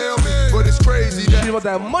tonight, nigga. But it's crazy that she about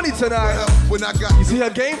that money tonight. When I got you see her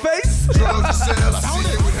game face? Drugs to sell, I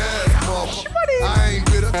see it with half. I ain't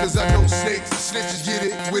bitter, cause I know snakes and snitches get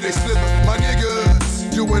it where they slither. My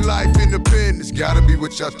niggas doing life independence, gotta be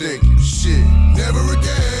what y'all think. Shit, never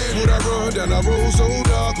again would I run down a road so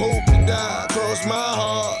dark, hope to die, cross my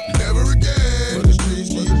heart. Never again, but the streets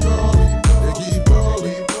keep calling, they keep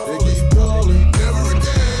calling, they keep calling. Never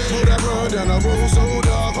again would I run down a road so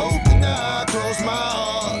dark, hope to die, cross my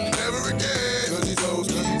heart. Never again, cause these hoes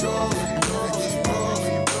keep calling, they keep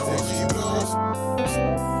calling, they keep calling.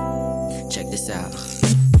 Check this out.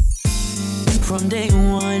 From day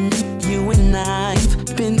one, you and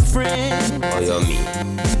I've been friends.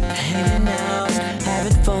 Hanging out,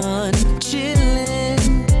 having fun,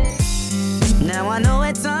 chilling. Now I know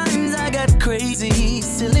at times I got crazy,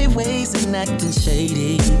 silly ways and acting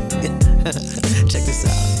shady. Check this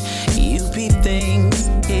out. You peep things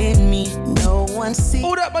in me, no one sees.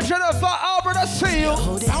 Oh, that Magenta for Albert, I see you.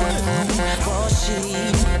 Hold it down, for she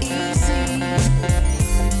easy.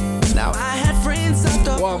 Now I had friends I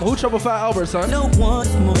thought. Wow, who trouble Fat Albert, son? No one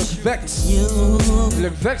more. Vex. You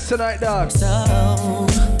look vexed tonight, dog. So,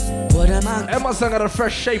 what am I? And my son got a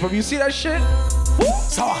fresh shape up. You see that shit? You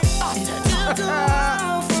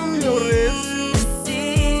know what it is?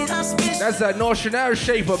 That's that North Chanel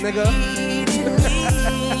shape up, nigga.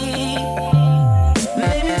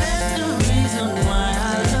 Maybe that's the reason why I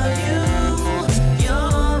love you.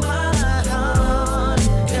 You're my heart,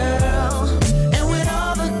 girl. And with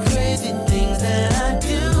all the crazy things that I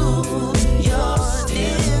do, you're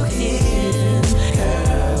still here,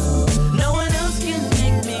 girl. No one else can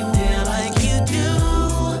make me feel like you do.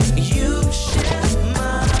 You share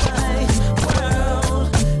my world.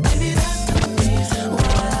 Maybe that's the reason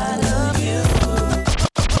why I love you.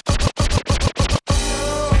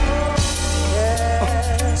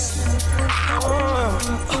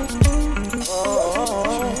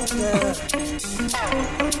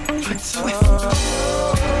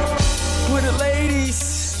 For the ladies.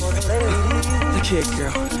 Look here,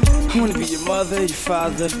 girl. I wanna be your mother, your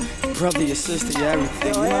father, your brother, your sister, your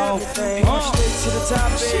everything. You know, straight to the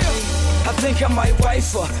top, baby. I think I might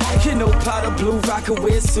wife her. You know, powder blue, rocker,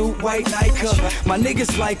 wear suit, white Nike. My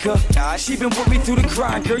niggas like her. She been with me through the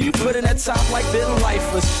grind, girl. You put in that top like little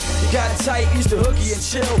lifers. You got it tight, used to hooky and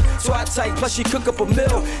chill. Swat tight, plus she cook up a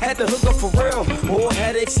meal. Had to hook up for real. More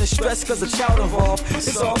headaches and stress cause of child involved.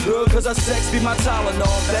 It's all good cause our sex be my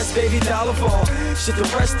Tylenol. Best baby doll of all. Shit, the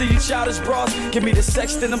rest of you childish bras. Give me the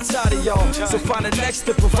sex, then I'm tired of y'all. So find the next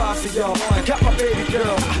to provide for y'all. I got my baby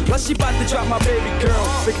girl. Plus she about to drop my baby girl.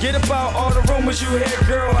 Forget about all the rumors you hear,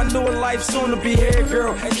 girl. I know a life soon to be here,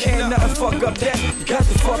 girl. And can't nothing fuck up that. You got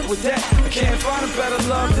to fuck with that. I can't find a better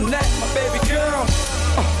love than that, my baby girl.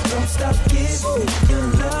 Don't stop giving your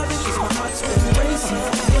love, cause my heart's been racing.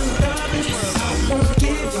 Your love, I won't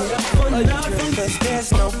give it up for nothing, cause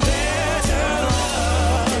there's no better love.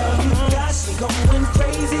 You got me going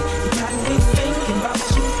crazy. You got me thinking about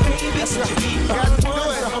you, baby. That's right. You got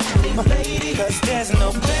one lady, cause there's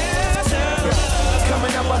no better love.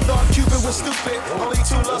 Coming up, I thought Cupid was stupid. Only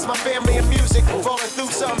two loves, my family and music. Falling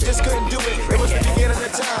through something, just couldn't do it. It was the beginning of the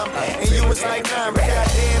time, and you was like 9, but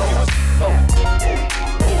goddamn, you was.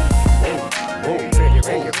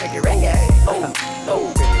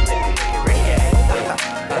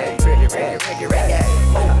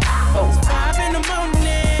 Five in the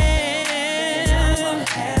morning,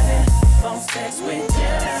 having phone sex with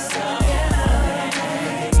you.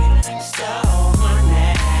 So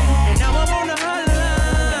honey, and now I'm on the hotline,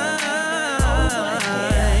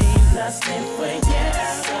 lusting for you.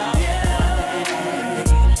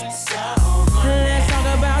 Let's talk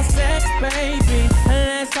about sex, baby.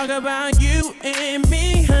 Let's talk about you and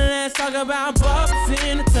me. Let's talk about bubbles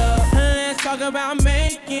in the tub. Let's talk about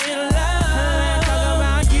making love. Let's talk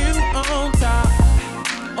about you on top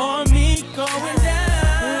or me going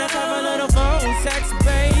down. Let's have a little phone sex,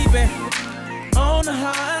 baby, on the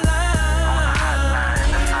hotline.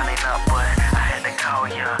 I ain't up, but I had to call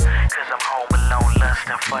ya, cause I'm home alone,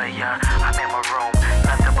 lusting for ya. I'm in my room,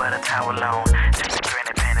 nothing but a towel on. Take your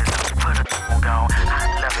granny panties off, put a song on. I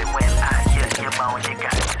love it when I hear you moan. You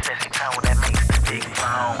got a sexy tone that makes the dick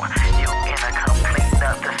moan. You in a complete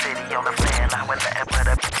the city on the fan, I will let it put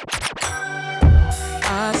up.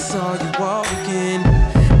 I saw you walking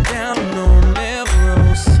down on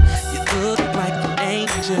Melrose. You look like an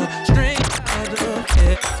angel, straight out of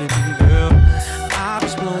heaven, girl. I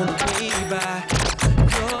was blown away by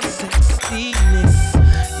your sexiness.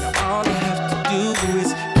 Now all I have to do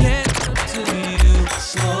is get up to you.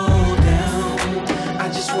 Slow down, I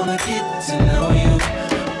just wanna get to know you,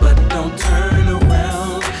 but don't turn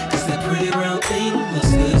around, cause that pretty round thing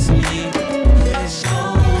looks good to me.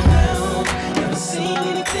 Slow down, never seen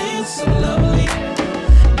anything so lovely.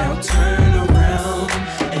 Now turn around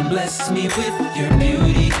and bless me with your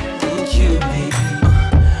beauty. Thank you, baby.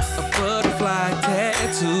 A butterfly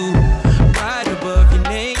tattoo right above your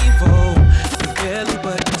navel. Your belly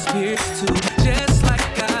button's pierced too, just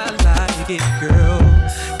like I like it, girl.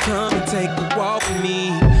 Come and take a walk with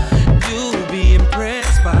me. You'll be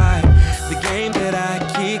impressed by the game that I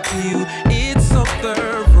kick to you. It's so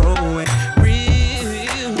thorough and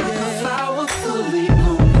real. Like a flower fully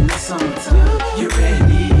bloom in the summertime. You're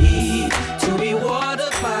ready to be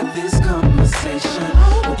watered by this conversation.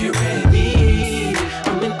 Hope you're ready.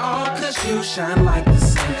 I'm in awe cause you shine like the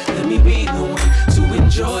sun. Let me be the one to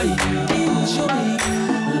enjoy you.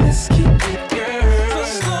 Let's kick it, girl.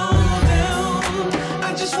 So slow down,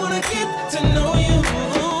 I just wanna get to know you.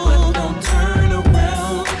 But don't turn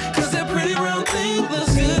around, cause that pretty round thing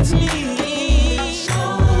looks good to me.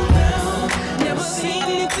 Slow down, never seen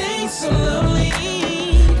anything so lovely.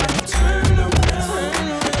 Turn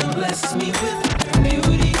around and bless me with your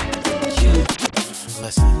beauty.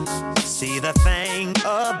 Listen, see the thing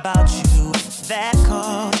about you that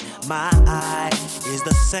caught my eye is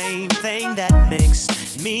the same thing that makes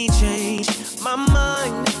me change my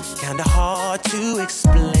mind. Kinda hard to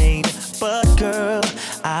explain, but girl,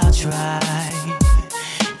 I'll try.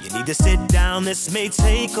 You need to sit down, this may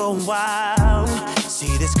take a while.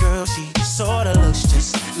 See this girl, she sorta looks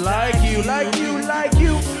just like you, like you, like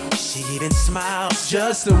you. She even smiles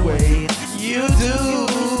just the way you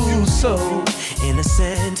do. So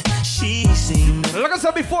innocent, she seemed. Like I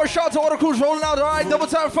said before, shout out to all the crews rolling out, alright? Double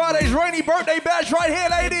Time Fridays, rainy birthday bash right here,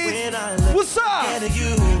 ladies. What's up?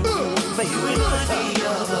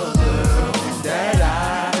 That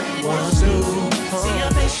I want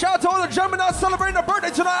to. Shout out to all the Gemini celebrating a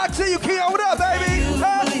birthday tonight. I see you, Kia. What up, baby?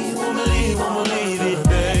 Won't believe it,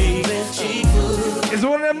 baby. It's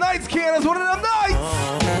one of them nights, Kia. It's one of of them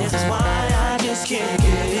nights. This is why I just can't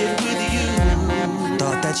get it with you.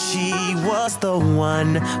 Thought that she was the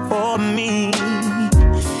one for me,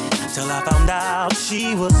 till I found out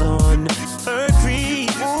she was on her creep.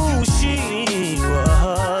 Ooh, she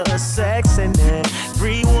was sexing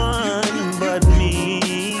everyone but me.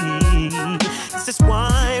 This is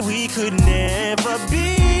why we could never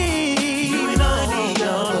be. You and I need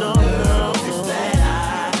no. That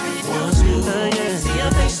I want to see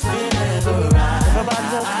your face whenever I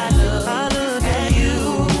look at you.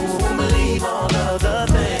 Won't believe all of the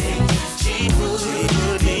things she put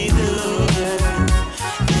me through.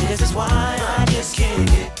 This is why I just can't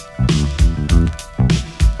get.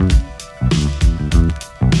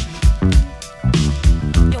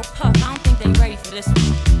 Yo, Puff, I don't think they ready for this one.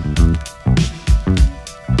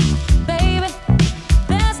 Baby,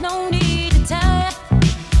 there's no need to tell you.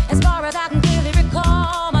 As far as I can clearly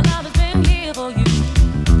recall, my love has been here for you.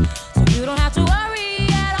 So you don't have to worry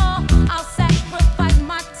at all. I'll sacrifice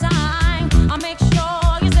my time. I'll make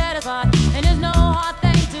sure you're satisfied. And there's no hard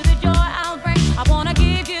thing to the joy I'll bring. I wanna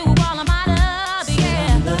give you all of my love,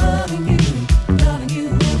 yeah. I'm loving you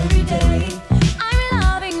every day. I'm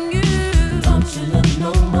loving you. Don't you look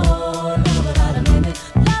no more, love without a limit.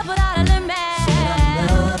 Love without a limit.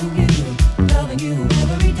 Loving you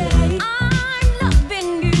every day. I'm loving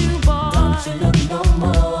you, boy. Don't you look no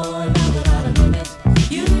more, love without a limit.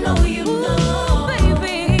 You know. Ooh,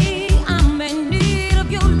 baby, I'm in need of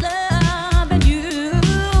your love, and you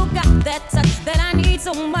got that touch that I need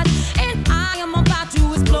so much, and I am about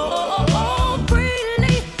to explore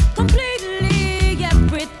freely, completely,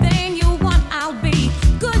 everything you want. I'll be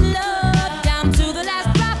good love down to the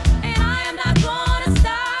last drop, and I am not gonna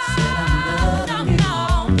stop. No.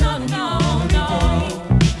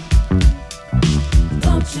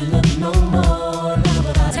 Don't you look no more, love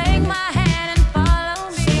without a Take limit. my hand and follow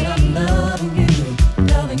me. I'm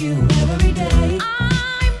loving you every day.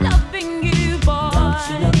 I'm loving you, boy. Don't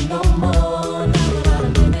you look no more, love without a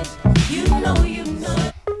limit. You know.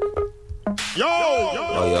 Yo!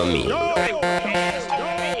 Oh, you're me.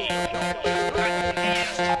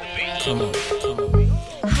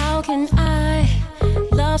 How can I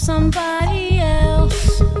love somebody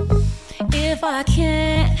else if I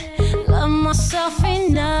can't love myself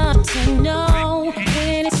enough to know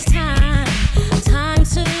when it's time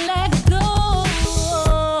to let go?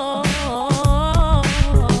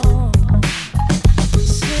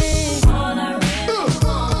 Sing. All I really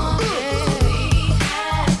want is to be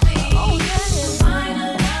happy. Oh, yeah. Find a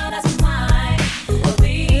love that's mine. Will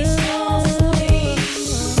be so sweet.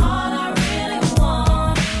 All I really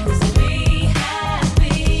want is to be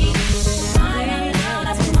happy. Find a love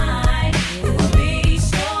that's mine. Will be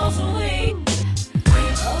so sweet.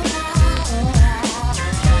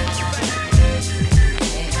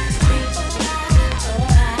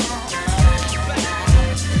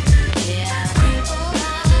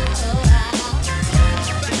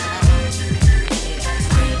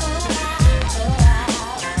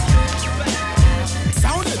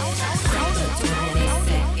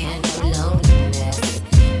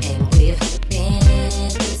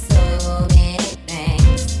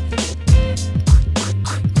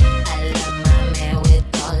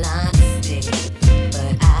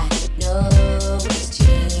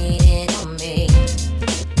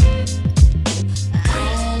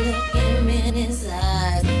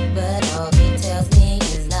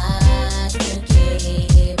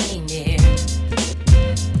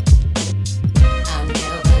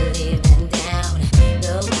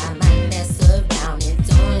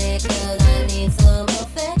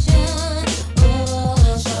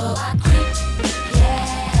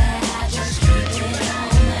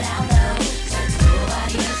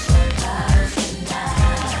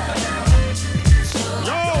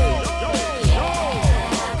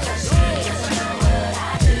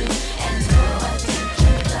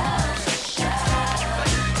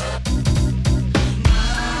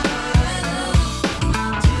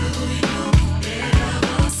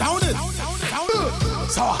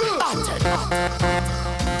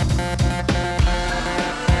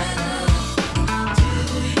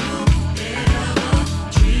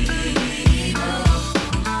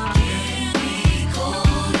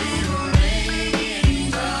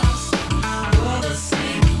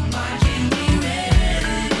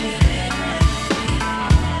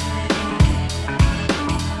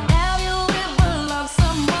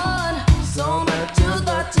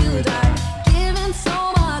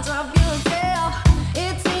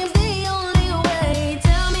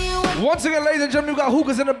 Once again, ladies and gentlemen, we got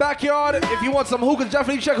hookahs in the backyard. If you want some hookahs,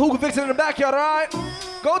 definitely check Hookah Vixen in the backyard, all right?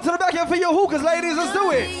 Go to the backyard for your hookahs, ladies. Let's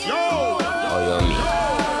do it. Oh, you're me.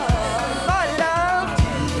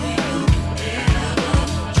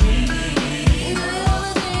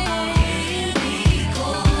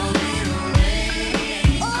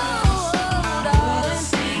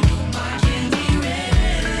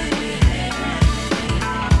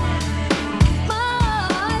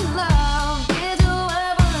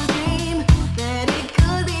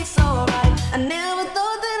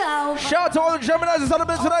 Geminis is on the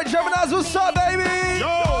bit tonight. Geminis, what's up, baby? Yo.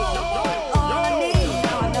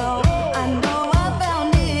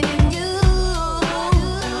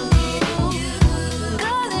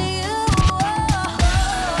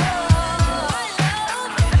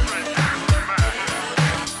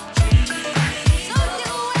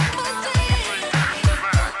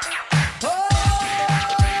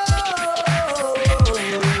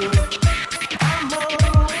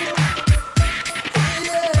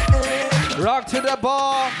 Rock to the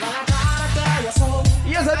bar.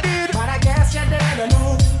 Yes, I did. But I guess you didn't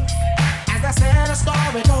know. As I said, the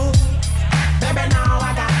story goes. Baby, now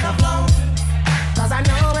I got the flow. Cause I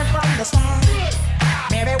knew it from the start.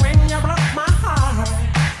 Baby, when you broke my heart,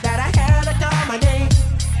 that I had to come again.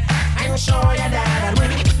 I'm sure you that I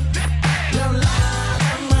win. You lied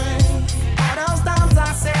to me. All those times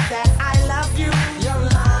I said that I love you. You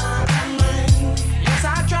lied to me. Yes,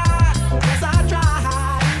 I tried. Yes, I tried.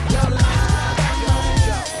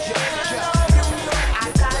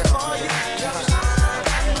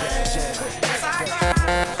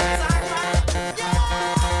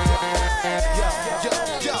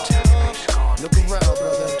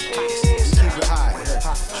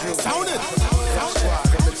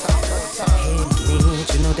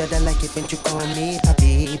 That I like it when you call me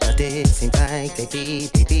papi, but it seems like baby,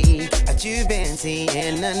 that you've been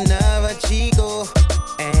seeing another chico.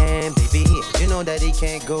 And baby, you know that he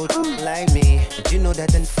can't go like me. You know that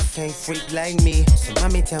the can't freak like me. So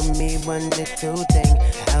mommy, tell me one little thing.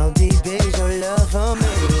 How deep is your love for me?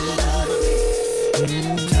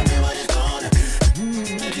 Tell me what it's gonna be.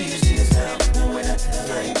 Do you see yourself the way that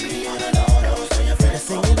like me on an auto? So your friends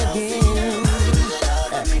sing it again.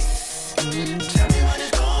 Tell me what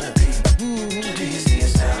it's gonna be. Do you see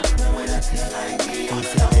yourself the way that like me on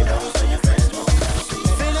an auto? So your friends won't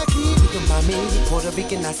feel like you can buy me Puerto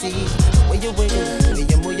Rican, I see. When you're waiting, when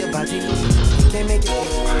you move your body, you can't make it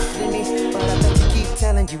with me. But I bet you keep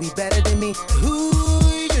telling you he better than me. Ooh,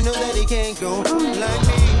 you know that he can't go like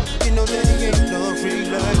me. You know that he ain't no free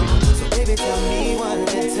like me. So baby, tell me one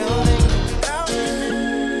little thing.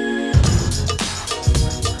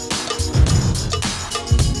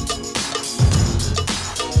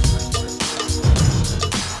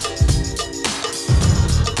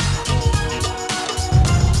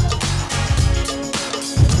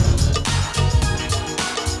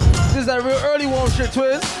 This is that real early warm shit,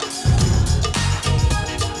 Twist.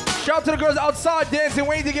 Shout out to the girls outside dancing,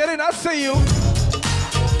 waiting to get in. I see you.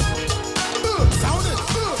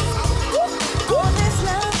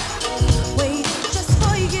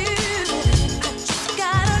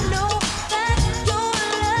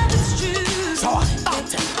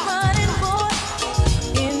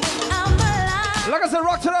 Like I said,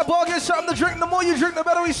 rock to that ball, get something to drink. The more you drink, the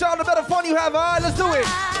better we sound, the better fun you have. All right, let's do it.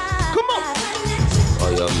 Come on. Oh,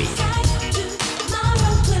 yo, me.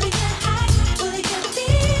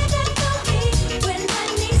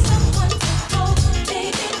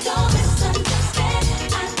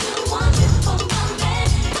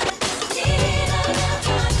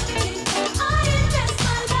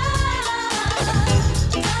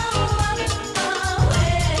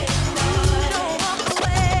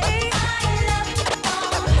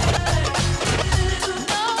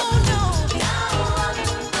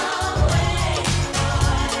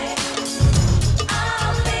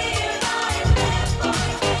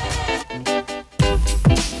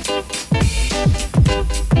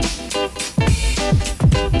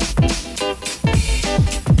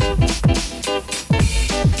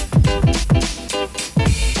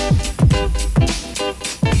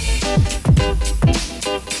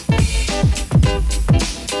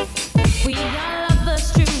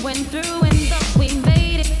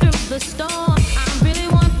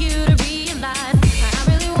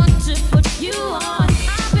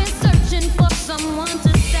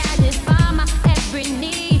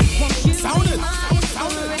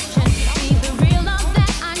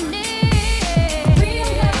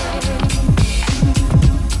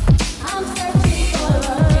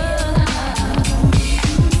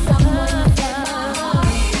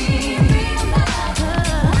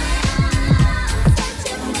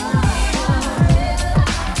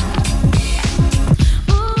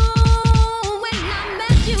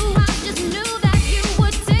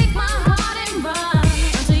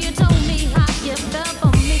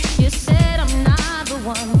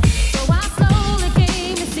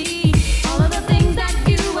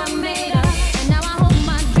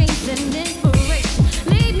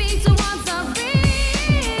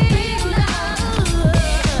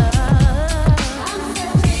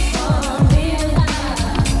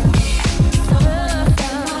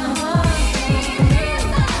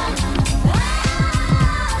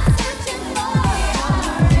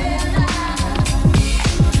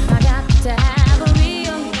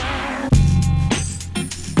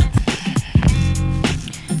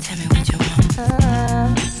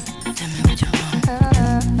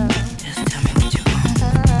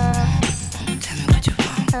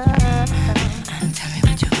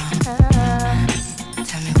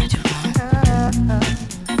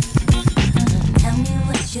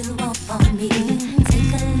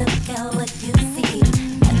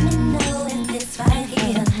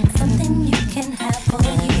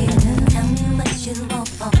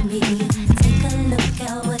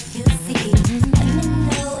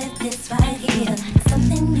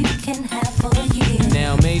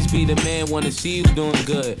 wanna see you doing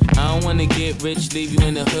good. I don't wanna get rich, leave you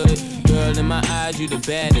in the hood. Girl, in my eyes, you the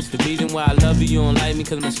baddest. The reason why I love you, you don't like me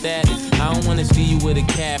cause my status. I don't wanna see you with a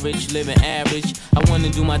carriage, living average. I wanna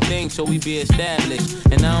do my thing so we be established.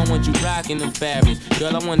 And I don't want you rocking them fabrics.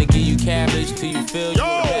 Girl, I wanna give you carriage till you feel you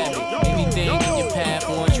a rabbit. Anything in your path,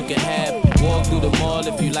 once you can have. Walk through the mall,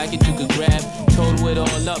 if you like it, you could grab. Total it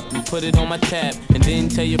all up and put it on my tab. And then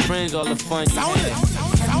tell your friends all the fun you had.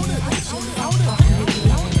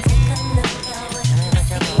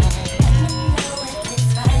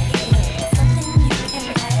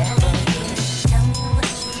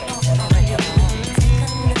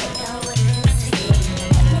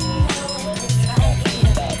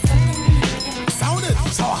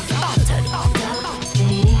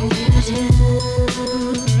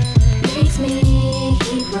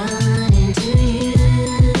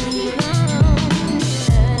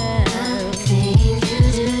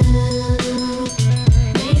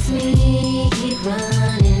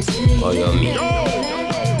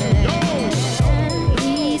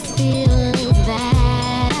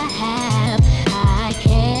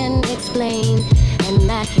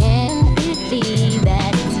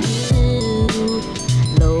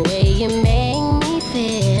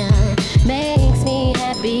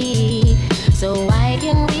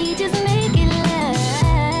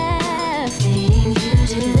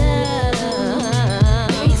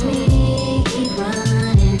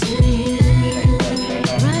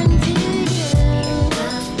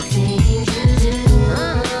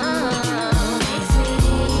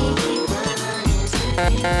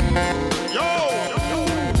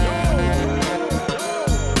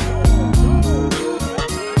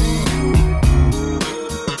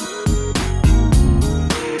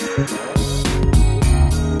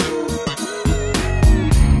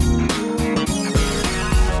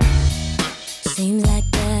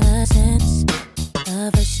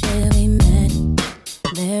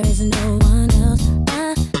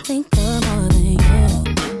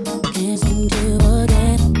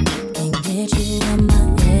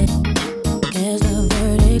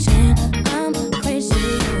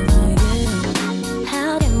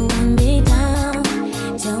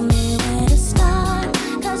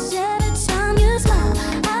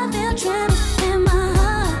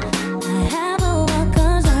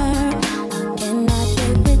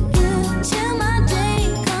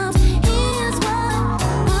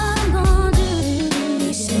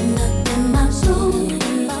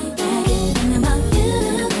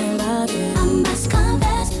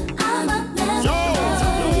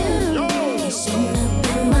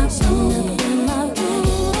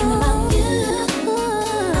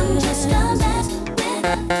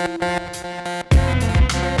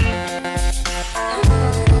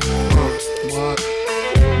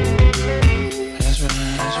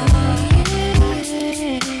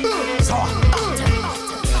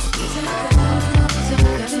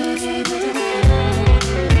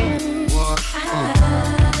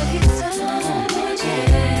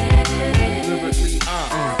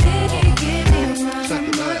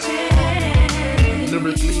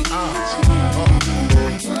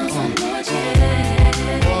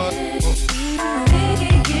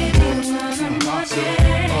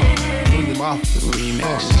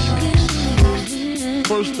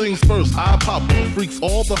 First things first, I pop freaks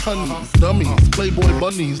all the honeys, dummies, playboy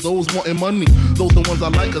bunnies, those wanting money. Those the ones I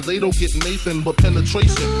like cause they don't get Nathan but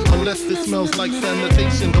penetration. Unless it smells like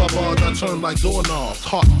sanitation, garbage I turn like doorknobs.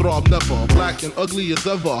 Heart throb never, black and ugly as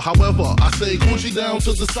ever. However, I say Gucci down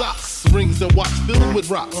to the socks. Rings and watch filled with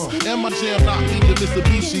rocks. And my jam not me the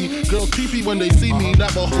Mitsubishi. Girls pee-pee when they see me,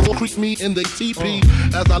 never creep me in they teepee.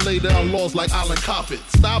 As I lay down laws like Island Cop it.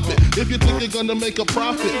 Stop it, if you think they're gonna make a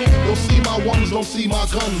profit. Don't see my ones, don't see my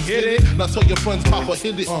guns. Get it? Now tell your friends Papa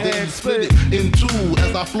hit it, then split it in two.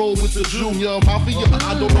 As I flow with the Junior Mafia,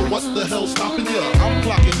 I don't know what the hell's stopping ya. I'm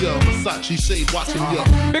clocking ya, Versace shade watching ya.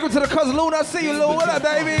 Big up to the cousin Luna, I see you, Lou. What up,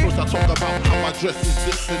 baby? First I talk about how my dress is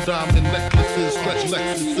this and diamond necklaces, stretch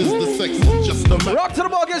Lexuses, the sex is just a man. Rock to the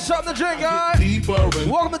ball, get something to drink, alright?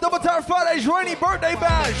 Welcome to Double Tire Friday's Rainy Birthday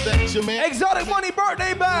Bash. Exotic Money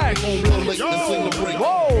Birthday Bash.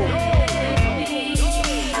 Whoa.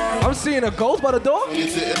 I'm seeing a ghost by the door.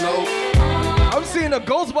 I'm seeing a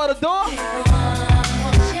ghost by the door.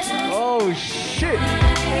 Oh shit.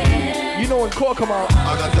 You know when court come out.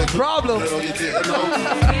 I got that problem.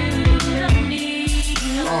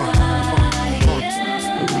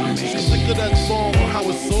 Sick of that song, how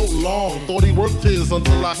it's so long. Thought he he worked his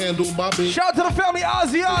until I handled my business. Shout out to the family,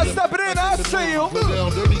 Ozzy, stepping in, I see you.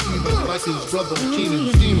 Down dirty even, like his brother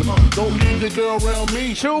Keenan Scheming. Don't leave your girl around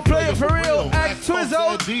me. True player for real, X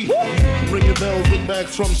Twizzo. Ringing bells with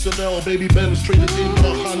bags from Chanel. Baby Benz traded in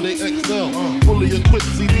a Hyundai XL. Fully equipped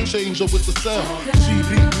CD changer with the cell. She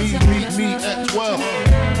beat me at 12.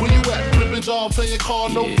 Where you at? Flipping job, playing car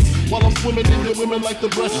notes. While I'm swimming in your women like the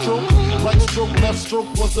breaststroke. Right stroke, left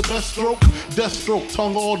stroke was the best stroke. Death stroke,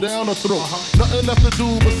 tongue all down her throat. Nothing left to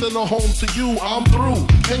do but send her home to you. I'm through.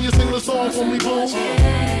 Can you sing the song for me, boo? I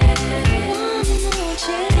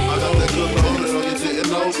got that good love that you didn't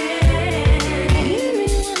know.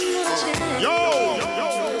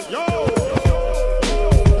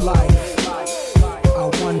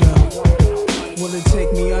 Will it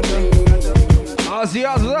take me under? Ozzy,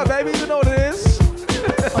 what's up, baby? You know what it is.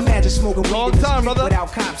 Imagine smoking weed long time, brother.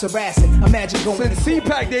 Without cops harassing. Imagine going since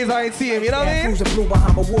CPAC days I ain't seen him, you know what I mean?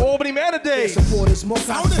 Albany Manor days. Supporters, more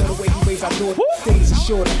confident the way he ways I do it. Days are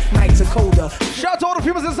shorter, nights are colder. Shout out to all the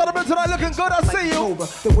people in Xsytment tonight looking good, I see you.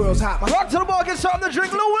 The world's hot. Rock to the bar, get something to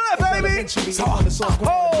drink, little baby. Trooping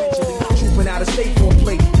out of state for a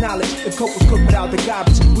plate. Knowledge, the coke was cooked without the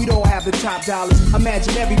garbage. We'd all have the top dollars.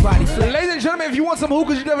 Imagine everybody flip. Ladies and gentlemen, if you want some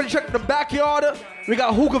hookahs, you never check the backyard. We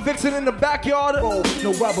got hookah vixen in the backyard. Oh,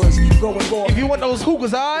 no rubbers, going raw. If you want those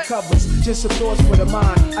hookahs, alright? Covers, just some thoughts for the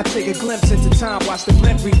mind. I take a glimpse into time, watch the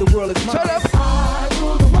blimp read, the world is mine. Shut up. I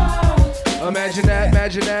rule the world. Imagine that,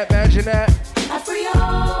 imagine that, imagine that. I free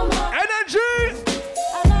all my energy.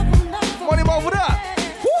 Money more for that.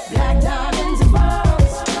 Black diamonds and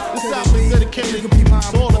pearls. This album is dedicated to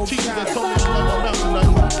all the teachers that told me to love my mountain life.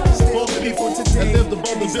 All the people that lived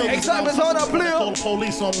above the building. Xsytment's on up, Leo. Called the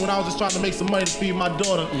police on me when I was just trying to make some money to feed my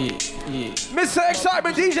daughter. Mr.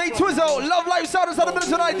 Xsytment, DJ Twizzo, Love Lifestyle Xsytment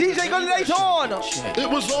tonight. DJ gonna later on. It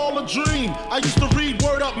was all a dream. I used to read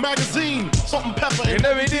Word Up magazine, Salt and Pepper, and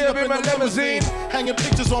every day up in my limousine, hanging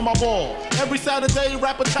pictures on my wall. Every Saturday,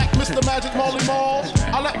 rap attack, Mr. Magic Molly Mall.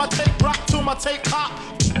 I let my tape rock till my tape pop.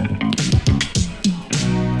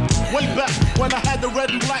 Way back when I had the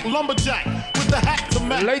red and black lumberjack with the hat to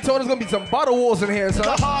match. Later on, there's gonna be some bottle wars in here, son.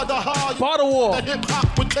 The hard, bottle war. The hip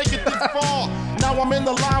hop would take it this far. Now I'm in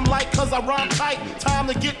the limelight cause I rhyme tight. Time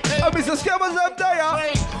to get paid. I'll be some scammers up there.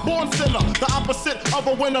 Born sinner, the opposite of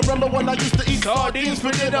a winner. Remember when I used to eat sardines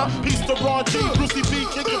for dinner? Peace to Ron G, Brucey B,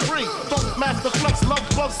 Kick and Free. Funk Master Flex, Love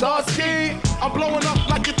Bug, Starsky. I'm blowing up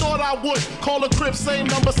like you thought I would. Call a crib, same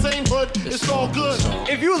number, same hood. It's all good.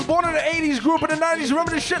 If you was born in the 80s, grew up in the 90s,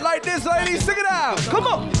 remember this shit like this, ladies? Sing it out. Come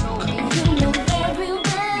on.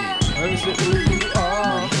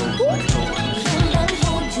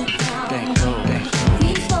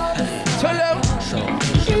 Tell them.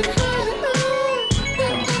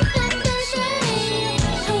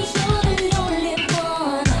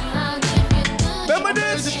 Remember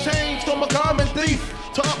this? Change from a common thief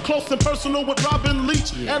to up close and personal with Robin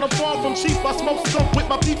Leach. And I'm far from cheap. I smoke skunk with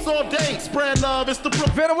my peeps all day. Spread love, it's the Brook.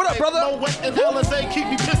 Vanna, what up, brother? No wet and Alizé keep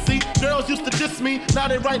me pissy. Girls used to diss me, now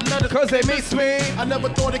they write letters cause they miss me. I never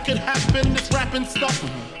thought it could happen, this rapping stuff.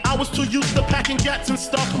 I was too used to packing gats and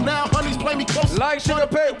stuff. Now honeys play me close like Sugar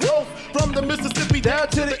Pay Wolf. From the Mississippi down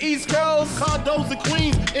to the East Coast. Condos in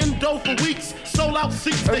Queens, in dough for weeks. Sold out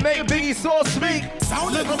seats. They make Biggie Soul speak.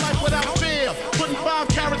 Living life without fear. Putting 5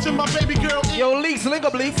 carats in my baby girl ear. Yo, leaks, link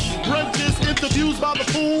up leaks. Brunches, interviews by the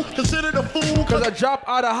fool. Considered a fool. Cause I dropped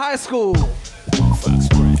out of high school.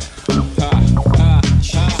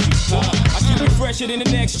 Fresher than the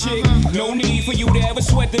next chick. No need for you to ever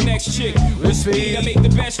sweat the next chick. With speed, I make the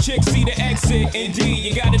best chick see the exit. Indeed,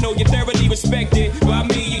 you gotta know you're thoroughly respected. By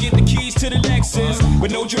me, you get the keys to the Lexus.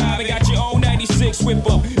 With no driving, got your own 96 whip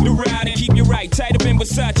up. The ride and keep you right, tight up in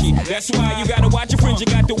Versace. That's why you gotta watch your friends, you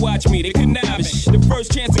got to watch me. They connive. The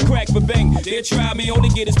first chance to crack for bang. They'll try me, only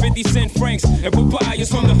get is 50 cent francs. And papayas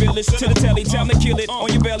from the village to the telly. Time to kill it on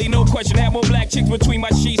your belly, no question. Have more black chicks between my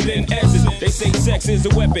sheets than S's. They say sex is a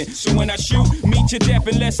weapon. So when I shoot, meet your death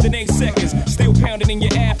in less than 8 seconds. Still pounding in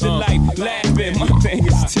your afterlife. Laughing, my thing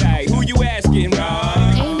is tight. Who you asking,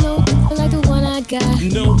 right? Ain't no like the one I got.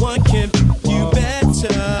 No one can you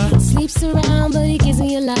better. Sleeps around, but he gives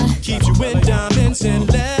me a lot. Keeps you in diamonds and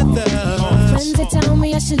leather. Friends that tell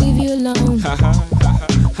me I should leave you alone.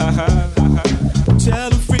 Tell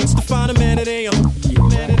the freaks to find a man that they own.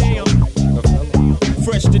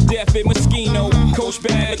 Fresh to death in Moschino. Coach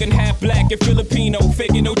bag looking half black and Filipino.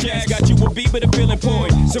 Faking no jazz, got you a beat but a feeling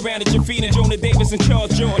point. Surrounded your feet and Jonah Davis and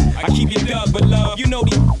Charles Jordan. I keep you dug but love, you know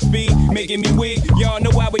these be making me weak. Y'all know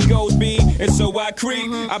how it goes, B. And so I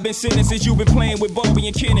creep. I've been sitting since you've been playing with Bobby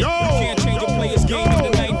and Kenny. You can't change a player's game in the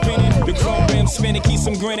ninth inning. The chrome rim spinning, keep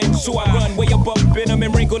some grinning. So I run way above venom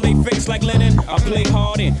and wrinkle they face like linen. I play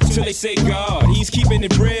hard until they say God. He's keeping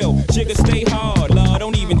it real. Jigga stay hard, Lord,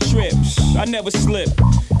 don't even trip. I never slip.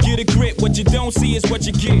 Get a grip, what you don't see is what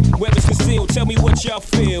you get. Weather's concealed, tell me what y'all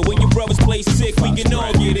feel. When your brothers play sick, we can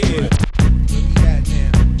all get ill.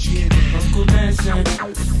 Uncle Vincent,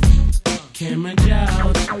 Cameron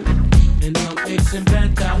Giles, and I'm Ace and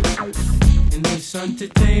Beta, and it's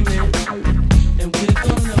entertainment, and we're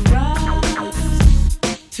gonna rise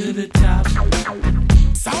to the top.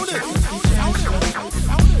 Sound it!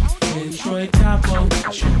 And Troy Capo.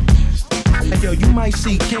 Hey yo, you might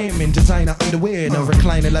see Cam in designer underwear and a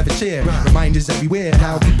recliner leather chair. Reminders everywhere.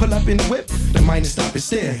 How we pull up in the whip, the miners stop and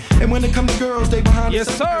stare. And when it come to girls, they behind us.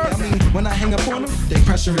 Yes, sir. I mean, when I hang up on them, they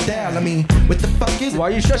pressure it down. I mean, what the fuck is it? Why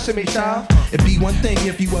you stressing me, child? It'd be one thing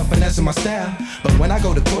if you were finessing my style. But when I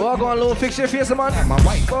go to court, I go on a little fix your face, man. My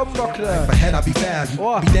wife. If I had, I'd be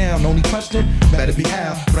foul. You be down, only question, better be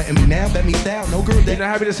how. Threaten me now, bet me down. No girl, they not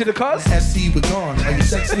happy to see the cuz? SC, we're gone. Are you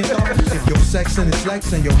sexy and gone? If you're sexing and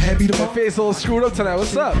flex and you're happy to my face all screwed up tonight.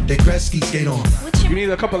 What's up? They Gretzky skate on. You need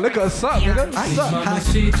a couple liquor or something, nigga. What's up?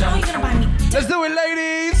 Let's do it,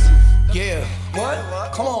 ladies. Yeah. What?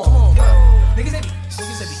 Come on. Niggas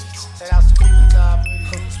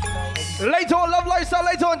Later on Love Lifestyle,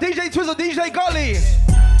 later on DJ Twizzle, DJ Golly.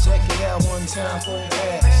 Check it out one time for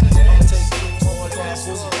I'ma take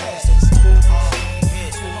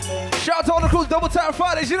it Shout out to all the crews, Double Time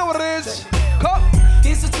Fridays, you know what it is. Come.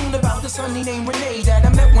 Here's a tune about this honey named Renee that I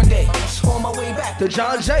met one day on my way back to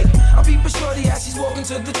John Jay. I'm peeping shorty as she's walking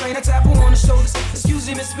to the train. I tap her on the shoulders. Excuse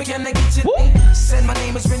me, Miss, can I get your name? She said my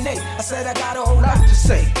name is Renee. I said I got a whole lot to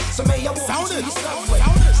say. So may I walk you to the subway?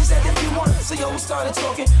 She said if you want. So yo, we started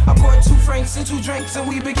talking. I brought 2 francs and 2 drinks and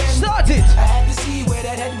we began. Started. I had to see where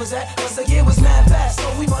that head was at. Cause the year was mad fast, so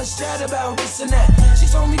we must chat about this and that. She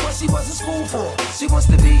told me what she was in school for. She wants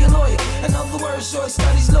to be a lawyer. In other words, shorty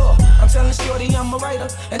studies law. I'm telling shorty I'm a writer.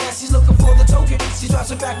 And as she's looking for the token, she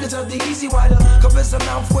drops it back into the easy wider. Covers her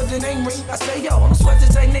mouth with the name ring. I say, yo, I'm sweating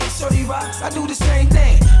technique, shorty rocks. I do the same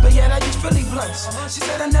thing, but yet I use Philly blunts. She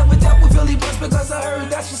said I never dealt with Philly blunts because I heard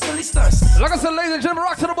that's for silly stunts. Like I said, ladies and gentlemen,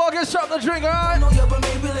 rock to the ball, get shot the drink, alright? No, yeah, but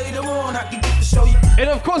maybe later on I can get to show you. And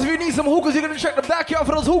of course, if you need some hookahs, you're gonna check the backyard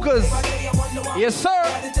for those hookahs. Yes, sir.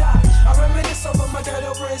 I reminisce over my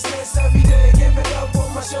ghetto princess every day. Give it up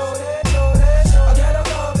on my shoulder. I ghetto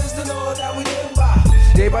love is the Lord that we live by.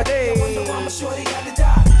 Day by day. I shorty gotta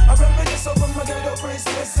die. I reminisce over my ghetto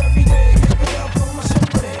princess every day. Give it up on my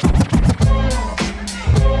shoulder.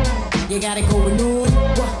 You gotta go with on.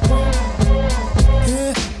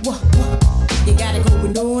 You gotta go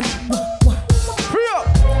with on. Free up.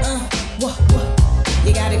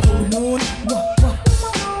 You gotta go with on.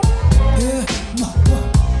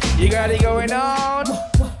 You got it going on.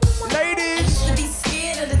 Ladies.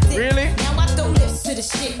 Really? Now I throw lips to the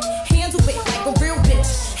shit. Handle it like a real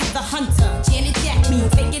bitch. Have the hunter. Janet Jack me.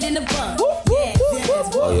 Take it in the bun. Yeah,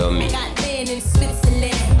 I got land in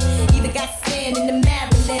Switzerland. Either got sand in the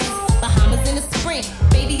Maryland. Bahamas in the spring.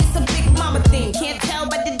 Baby, it's a big mama thing. Can't tell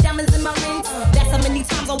by the diamonds in my rings. That's how many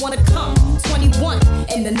times I wanna come. 21.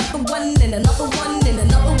 And another one. And another one. And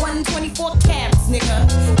another one. 24 carats, nigga.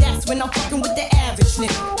 That's when I'm fucking with the average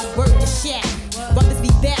nigga. Word to shack. Brothers be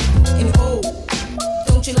back and old.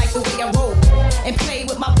 Don't you like the way I roll? And play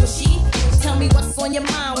with my bushy? Tell me what's on your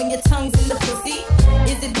mind when your tongue's in the pussy.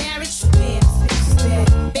 Is it marriage?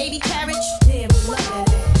 Damn, baby carriage? Damn,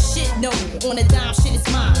 shit, no. On a dime, shit is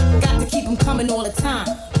mine. Got to keep them coming all the time.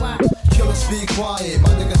 Why? Killers be quiet, my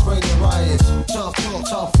niggas bring the riots. Tough talk,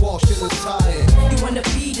 tough walk, shit is tired. You wanna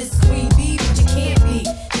be this queen bee, but you can't be.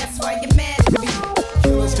 That's why you're mad at me.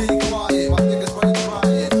 Killers be quiet, my niggas bring the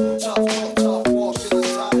riots. Tough talk, tough walk, shit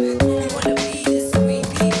is tired. You wanna be this queen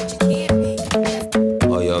bee, but you can't be.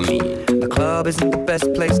 Oh, yo, me. The club isn't the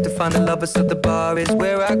best place to find the lovers, so the bar is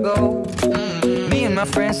where I go. Me and my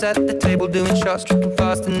friends at the table doing shots, tripping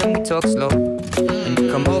fast, and then we talk slow. And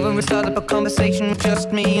you come over and start up a conversation with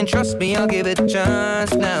just me, and trust me, I'll give it a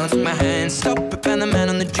chance. Now take my hand, stop it, and the man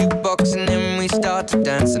on the jukebox, and then we start to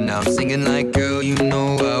dance. And now I'm singing like, girl, you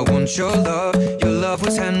know I want your love. Your love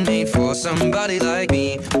was handmade for somebody like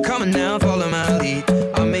me. Come on now, follow my lead.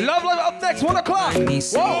 I'll make Love Life up next, 1 o'clock.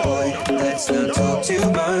 Whoa. Boy, let's not talk too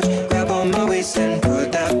much. Grab on my waist and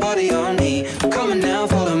put that body on me. Come on now,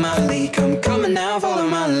 follow my lead. Come on now, follow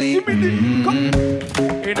my lead.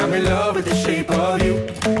 And I'm in love with the shape of you.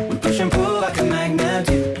 We push and pull like a magnet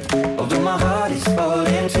do. Although my heart is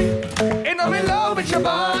falling too. And I'm in love with your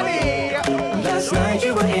body. Last night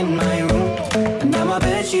you were in my room, and now my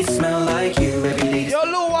bedsheets smell like you every day. Yo,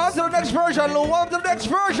 Lou, on to the next version, Lou. On to the next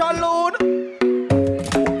version, Lou.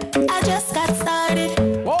 I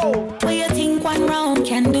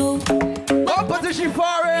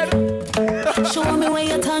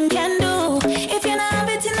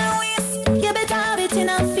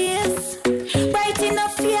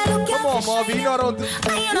Harvey. You know I don't do.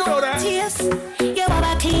 You know that. Tears. Your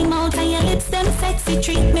baba clean out and your lips them sexy.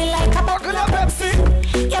 Treat me like a buckle of Pepsi.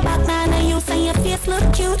 Your back man and you say your face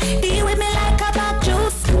look cute. Deal with me like a back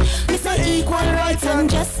juice. Me say equal rights and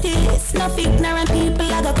justice. Enough ignorant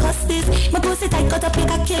people I go cuss this. My pussy tight cut up like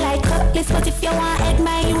a kill like cutlass. But if you want head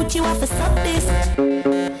my youth, you have to suck this.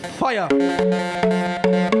 Fire.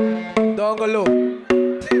 Don't go low.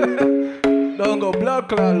 Don't go blood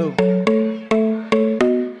clot low.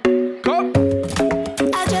 Come.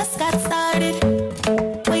 I just got started.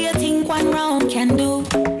 What you think one round can do?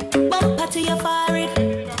 Bumper to your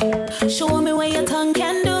forehead. Show me what your tongue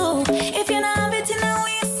can do. If you don't have it in a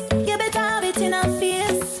waist, you better have it in a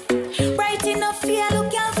face. Right enough fear,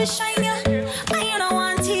 look out for shine you. And you don't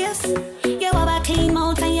want tears. Your baba clean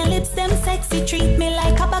out and your lips them sexy. Treat me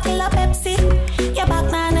like a buckle of Pepsi. Your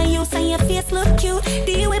back man and you say your face look cute.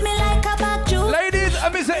 Deal with me like a back juice. Ladies, I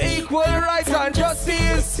miss equal rights and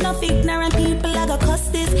justice. Enough ignorant people I go cuss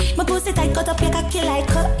this. My pussy tight cut up like a kill like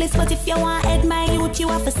cutlass. But if you want head my youth, you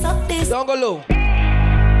have to suck this. Don't go low.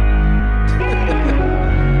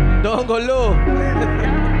 Don't go low.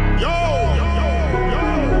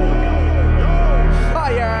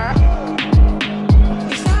 Fire.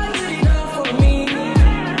 It's not good enough for me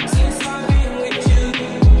since I've been with you.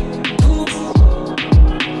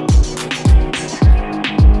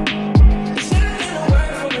 It's not gonna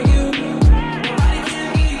work for you. Nobody can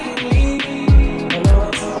equal me.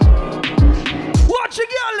 Watch your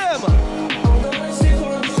girl them.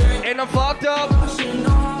 Ain't no fucked up.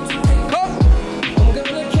 Come. I'm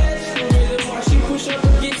gonna catch the rhythm while she push up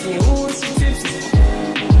and get me. Ooh, it's 50.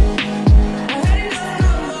 I had it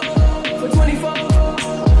on for 24. I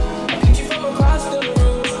picked you from across the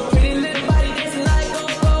room. Pretty little body dancing like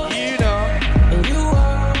go-go. You know. And you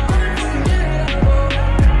are unforgettable.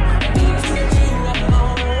 I need to get you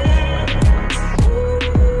alone.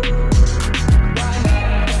 Right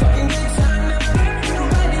now, it's fucking good time now.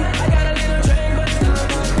 Nobody, I got a little train, but it's not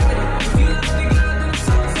my body. If you love the girl, then I'm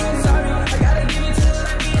so sorry. I gotta give it to her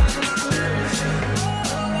like me.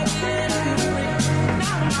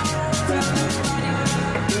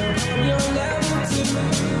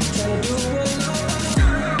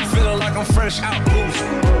 Feeling like I'm fresh out booze.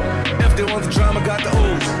 If they want the drama, got the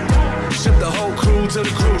ooze. Ship the whole crew to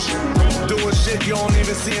the cruise. Doing shit you don't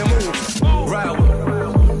even see him move. Ride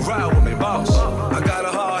with me, boss. I got a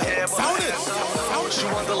hard head, but she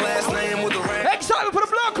want the last name with the ring. Xsytment for the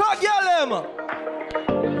blood clot, yell them.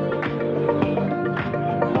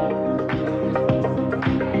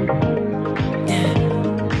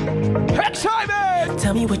 Xsytment.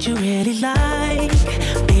 Tell me what you really like.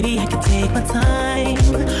 Baby, I can take my time.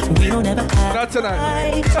 We don't ever have Not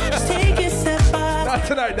tonight. Just take it step by. Not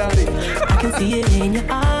tonight, Daddy. I can see it in your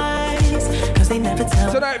eyes. Cause they never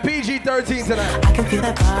tell. Tonight, PG-13 tonight. I can feel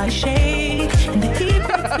that body shake and the heat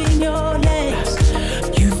between your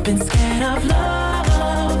legs. You've been scared of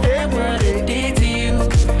love and what it did to you.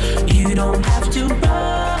 You don't have to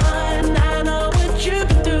run. I know what you've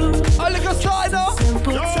been through. I look aside now.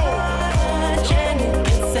 Simple touch and it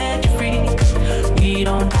can set you free. We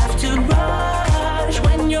don't have to rush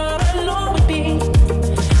when you're alone with me.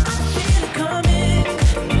 I feel it coming.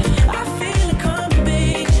 I feel it coming,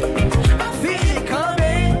 babe. I feel it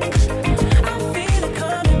coming. I feel it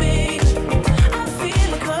coming, babe. I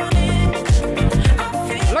feel it coming.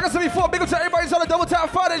 Like I said before, big up to everybody's on the Double Tap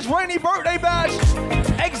Fridays rainy birthday bash.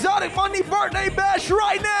 Exotic Monday birthday bash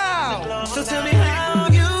right now. So tell me how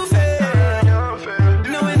you feel.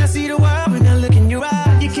 Knowing I see the world when I look in your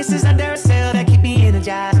eyes. Your kisses are Duracell that keep me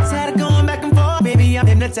energized. Tired of going back and forth, baby, I'm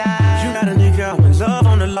hypnotized. You got a nigga, I'm in love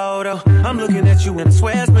on the low though. I'm looking at you and I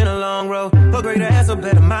swear it's been a long road. A greater ass, a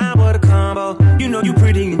better mind, what a combo. You know you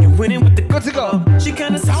pretty and you're winning with the good to go. She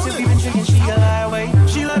kinda sucks if even drinking, she a lightweight.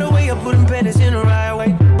 She love the way I put them pennies in the right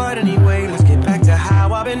way. But anyway, let's get back to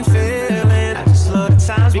how I've been feeling. I just love the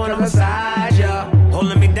times when I'm beside ya,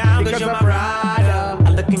 holding me down cause you're my rider. I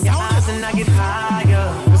look in your eyes and I get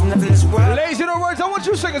higher. There's nothing in this world. Lazy no words, I want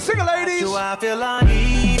you singing, sing it, ladies. Do I feel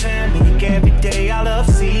uneven? Week every day I love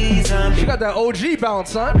season. She got that OG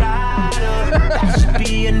bounce, son. That should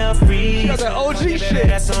be enough reason. She got that OG Baby, shit.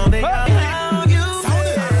 that's only how you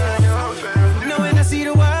feel. Knowing I see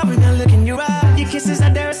the world when I look in your eyes. Your kisses are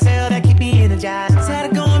Duracell that keep me energized. Tired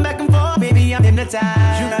of going back and forth, baby, I'm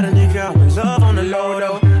hypnotized. You got a nigga with love on the low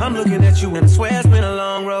though. I'm looking at you and I swear it's been a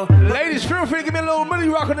long road. Ladies, feel free to give me a little Millie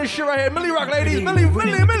Rock on this shit right here. Millie Rock, ladies. Millie.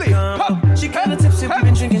 Pop. She kinda tipsy, we've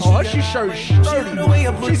been drinking. Oh, she's sturdy. She's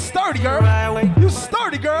sturdy, girl. You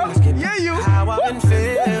sturdy, girl. Yeah, you. How I've been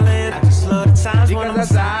feeling. I just love the times when I'm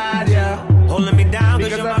beside ya, holding me down cause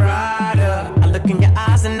you're my rider. I look in your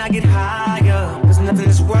eyes and I get higher. There's nothing in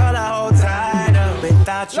this world I hold tight.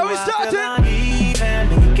 without you, Let me start I feel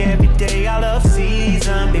uneven. Make every day I love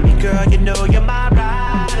season. Baby girl, you know you're my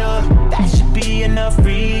rider. That should be enough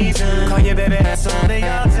reason. Call you baby, that's only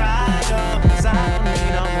your title. 'Cause I don't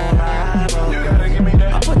need no more rival. You gotta give me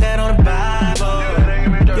that. I put that on the Bible.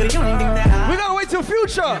 You're the only thing that we gotta wait till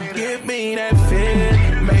future. Give me that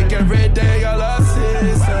fit. Make every day I love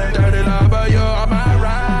season. Dirty lover, you're my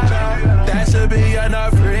rider. That should be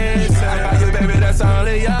enough reason. I got you, baby, that's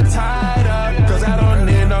only your title. 'Cause I don't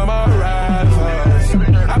need no more rivals.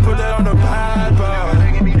 I put that on the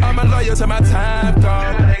Bible. I'm a loyal to my time,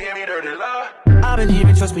 dog. I've been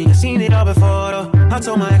here, trust me, I've seen it all before, though. I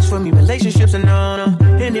told my ex for me, relationships are no.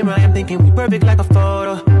 And here I am thinking we perfect like a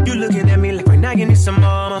photo. You looking at me like right now you need some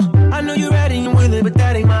mama. I know you're ready and willing, but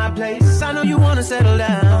that ain't my place. I know you wanna settle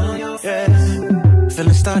down, yeah.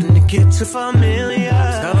 Feeling starting to get too familiar.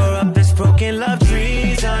 Cover up this broken love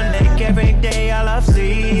treason. Make every day I love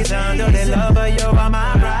season. Though they love her, you're on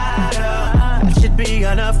my rider. That should be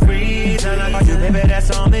enough reason. I got you, baby,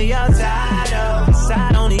 that's only your title. 'Cause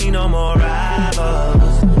I don't need no more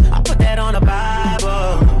rivals. I put that on the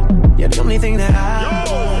Bible. You're the only thing that I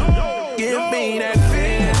give me that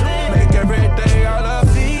feeling. Make every day I love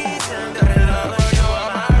season. That love her, you're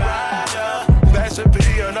my rider. That should be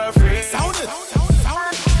enough reason.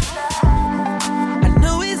 I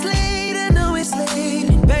know it's late,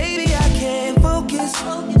 and baby, I can't focus.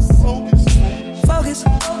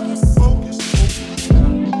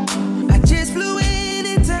 I just flew in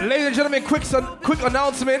into. Ladies and gentlemen, quick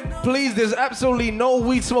announcement. Please, there's absolutely no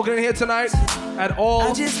weed smoking in here tonight at all.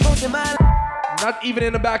 I just spoke to my. Not even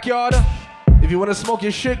in the backyard. If you want to smoke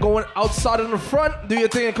your shit, go outside in the front, do your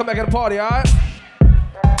thing, and come back at the party, alright?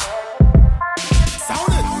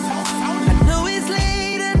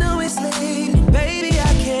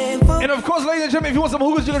 And of course, ladies and gentlemen, if you want some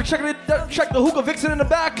hookahs, you're gonna check the hookah vixen in the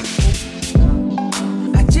back.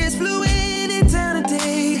 I just flew in town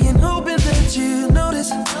today and hoping that you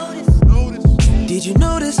notice. Did you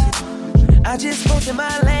notice? I just spoke to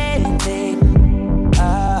my lady.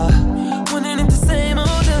 Wondering if the same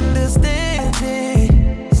old understanding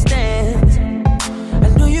stands. I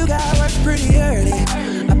know you got work pretty early.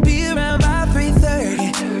 I'll be around by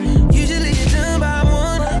 3:30. Usually you're done by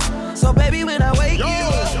 1. So baby, when I wake you up.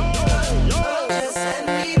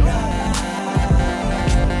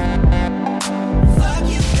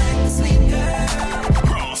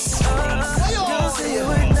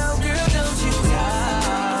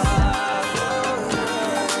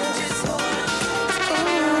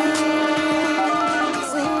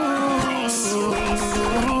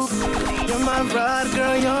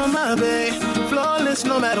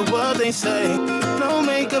 No matter what they say, no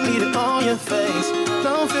makeup needed on your face,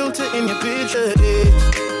 no filter in your picture,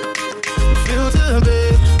 filter,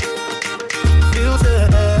 babe, filter,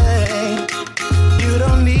 hey. You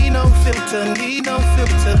don't need no filter,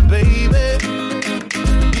 baby.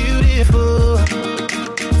 Beautiful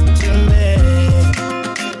to me.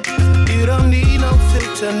 You don't need no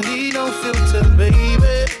filter,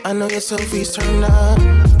 baby. I know your selfies turn up,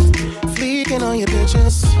 fleeking on your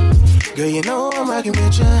pictures. Girl, you know I'm rockin'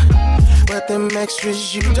 with ya, but them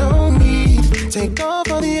extras you don't need. Take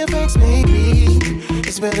off all the effects, maybe.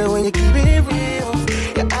 It's better when you keep it real.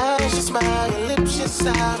 Your eyes, your smile, your lips, your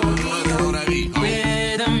sound.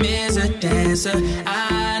 Rhythm is a dancer.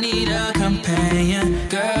 I need a companion.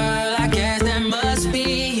 Girl, I guess that must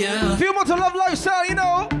be you. Feel more to love lifestyle, you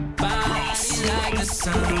know. Body like the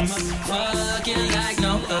summer, fucking like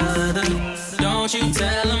no other. Don't you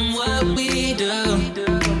tell them what we do.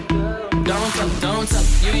 Don't tell him,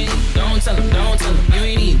 you ain't need, don't tell him, you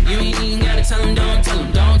ain't even gotta tell him, don't tell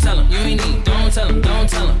him, you ain't need, don't tell him,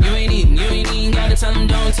 you ain't even gotta tell him,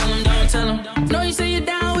 don't tell him. No, you say you're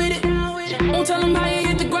down with it, don't tell him how you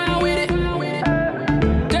hit the ground with it.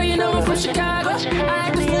 Girl, you know I'm from Chicago, I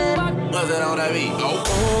act the fool. What's that on that beat?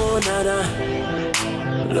 Oh,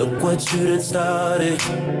 nana, look what you done started.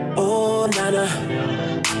 Oh, nana,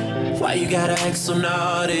 why you gotta act so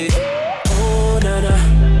naughty? Oh, nana,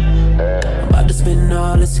 about to spend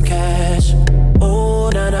all this cash. Oh,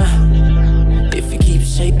 na-na, if you keep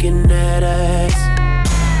shaking that ass.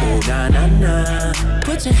 Oh, na-na-na,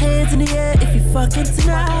 put your hands in the air if you fucking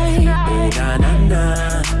tonight. Oh,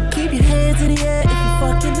 na-na-na, keep your hands in the air if you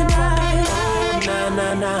fucking tonight. Oh,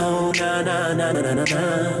 na-na-na, oh, na-na-na-na-na-na-na.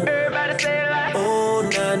 Everybody say it like. Oh,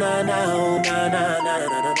 na-na-na, oh,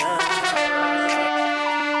 na-na-na-na-na-na.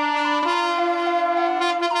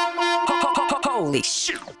 Holy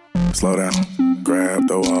shit. Slow down, grab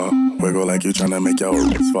the wall, wiggle like you tryna make your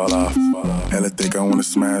roots fall off. Hella thick, I wanna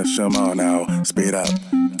smash them all now. Speed up,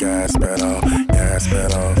 gas pedal, gas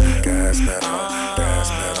pedal, gas pedal, gas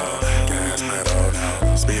pedal, gas pedal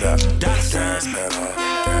now.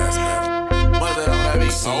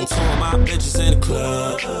 And two of my bitches in the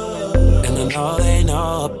club, and I know they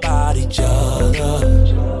know about each other.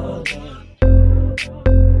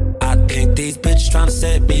 I think these bitches tryna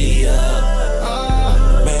set me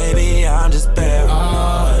up. Maybe I'm just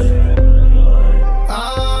paranoid.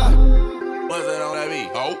 What's that on that beat?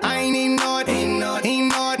 Oh. I ain't even know it, ain't know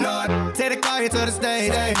it. Take the car here to the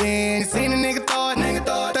stage, then seen a nigga thought,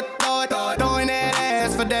 throwing that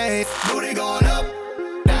ass for days. Booty going up,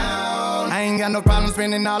 down. I ain't got no problem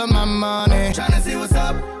spending all of my money, tryna see what's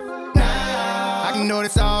up now. I can do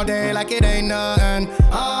this all day like it ain't nothing.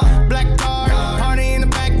 Black car, party in the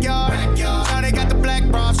backyard. Shawty got the black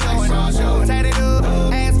bra showing. Tatted up,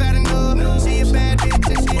 ass fat enough. She a bad bitch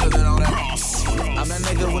and she I'm that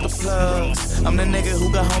nigga with the plugs. I'm the nigga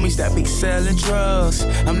who got homies that be selling drugs.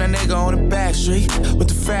 I'm that nigga on the back street with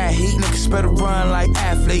the fat heat. Niggas better run like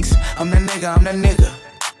athletes. I'm that nigga.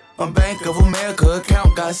 My Bank of America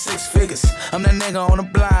account got 6 figures. I'm that nigga on the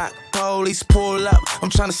block. Police pull up.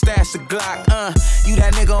 I'm tryna stash the Glock. You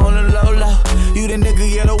that nigga on the low. You the nigga,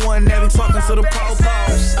 yeah, the one that be talking to the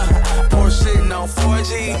po-pos. Porsche sitting on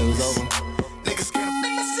 4G. Niggas get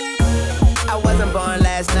I wasn't born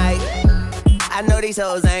last night. I know these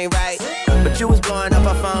hoes ain't right. But you was blowing up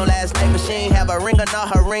her phone last night. But she ain't have a ring or not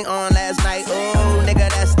her ring on last night. Ooh, nigga,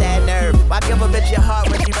 that's that nerve. Why give a bitch your heart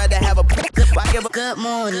when she rather have a why give a good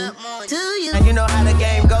morning to you? And you know how the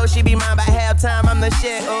game goes. She be mine by halftime. I'm the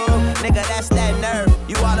shit. Ooh, nigga, that's that nerve.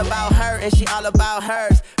 You all about her and she all about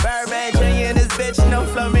hers. Birdman Jr. and this bitch, no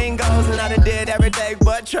flamingos. And I done did everything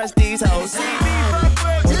but trust these hoes. See me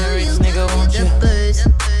from rich nigga, won't you?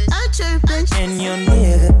 I chirpin'. And your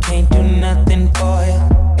nigga can't do nothing for you.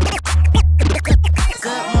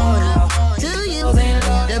 Good morning to you.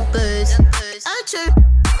 The birds I chirp.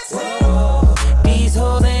 These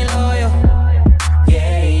hoes ain't loyal.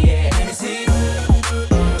 Yeah. Let me see.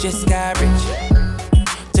 Just got rich.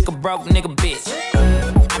 Took a broke nigga bitch.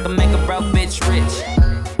 I can make a broke bitch rich,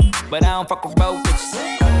 but I don't fuck with broke bitches.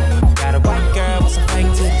 Got a white girl with some fake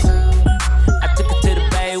titties. I took her to the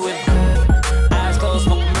bay with me. Eyes closed,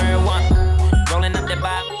 smoking marijuana. Rolling up that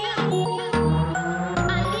vibe.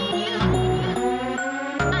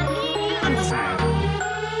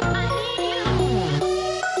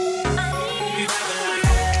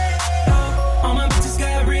 All my bitches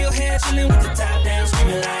got real hair, chillin' with the top down,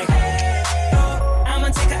 screaming like, hey, oh. I'ma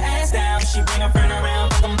take her ass down, she bring her friend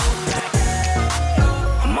around, fuck them both like, hey,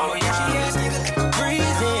 oh. I'm all yeah, she ass nigga, breezy.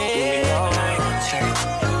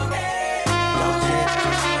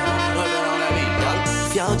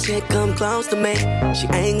 If your chick come close to me, she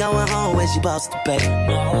ain't going home when she supposed to pay.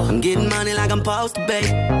 I'm getting money like I'm supposed to pay.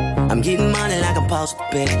 I'm getting money like I'm supposed to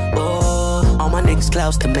pay. Oh, all my niggas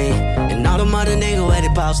close to me, and all the mother niggas where they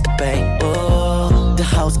supposed to pay. Oh, the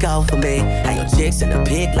hoes go for me, and your chicks in the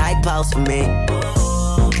pit like post for me.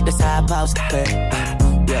 That's how I supposed to pay.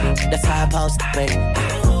 Yeah, that's how I supposed to pay.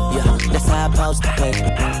 Yeah, that's how I supposed to pay.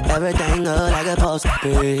 Everything good like it's supposed to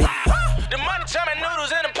be. The money tell me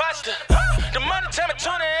noodles and a pasta. The money tell me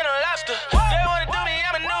tuna and a lobster. They wanna do me,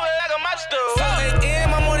 I'ma do it like a monster. 5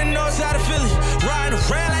 a.m. I'm on the north side of Philly. Riding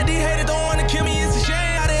around like these haters don't wanna kill me. It's a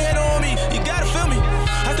shame how they hate on me. You gotta feel me.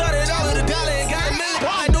 I started out with $1 and got $1 million.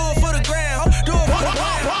 I do it for the gram, do it for the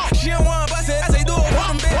gram. She don't wanna bust it, I say do it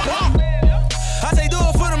for them bands. I say do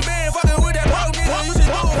it for them bands. Fucking with that broke nigga, you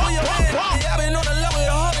should do it for your man. Yeah, I been on the level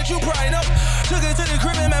with a hug that you probably know. Took it to the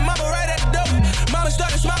crib and met mama right at the door. Mama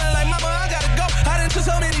started smiling like mama, I gotta go. I done took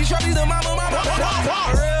so many trophies to mama. A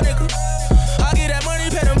real nigga. I get that money,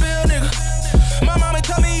 pay them bill, nigga. My mama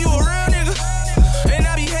tell me you a real nigga, and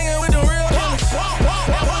I be hanging with them real niggas.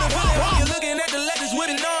 Now what a feeling when you're looking at the latest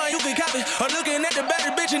with a nine, you can copy. Or looking at the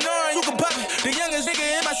baddest bitch and nine, you can pop it. The youngest nigga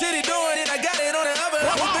in my city doing it, I got it on the oven.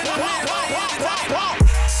 I was bitching with money at the top.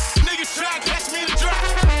 Niggas try to catch me to drop.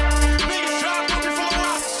 Niggas try to put me for a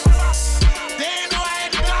rock. They ain't know I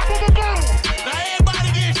had to drop. Now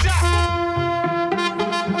everybody getting shot.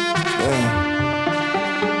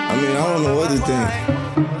 I don't know what to think.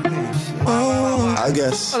 I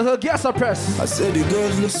guess. Yes, I press. I said the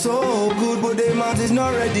girls look so good, but their mouth is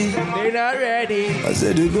not ready. They're not ready. I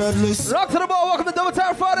said the girls look so rock to the ball. Welcome to Double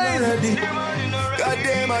Tap Fridays.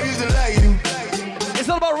 Goddamn, I used to like you. It's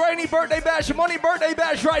all about Rainy birthday bash, money birthday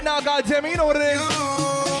bash right now, goddamn it. You know what it is.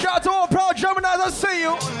 Shout out to all proud Gemini's. I see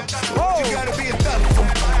you. Oh. You gotta be a thug.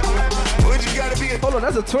 What you gotta be a hold on,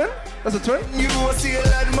 that's a twin? That's a twin? You will see a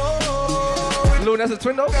lot more. Loon, that's a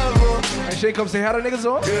twin though? And she ain't come say hi to niggas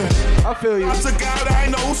on? Yeah. I feel you. I took out, I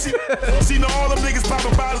know she know all them niggas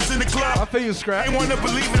popping bottles in the club. I feel you, Scrap. Ain't wanna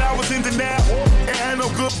believe it, I was in denial. Ain't had no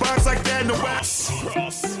good bars like that in the West.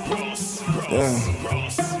 Yeah.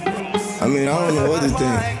 I mean, I don't know what to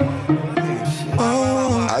think.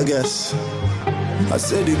 I guess. I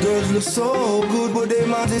said the girls look so good, but their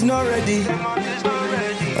mouth is not ready.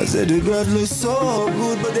 I said the girls look so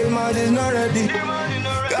good, but their mouth is not ready.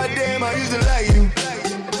 Goddamn, I used to like you.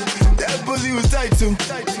 That pussy was tight too.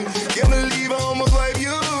 Can't believe I almost like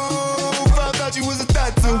you. Found out you was a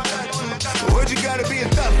tattoo. What you gotta be a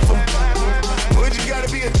thot for? What you gotta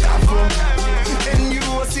be a thot for? And you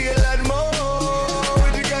will see a lot more.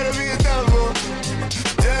 What you gotta be a thot for?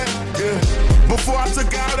 Yeah. Before I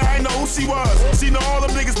took her out, I ain't know who she was. She know all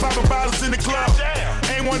them niggas popping bottles in the club.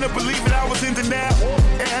 Ain't wanna believe it, I was into now.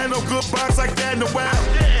 Ain't had no good box like that in the wild.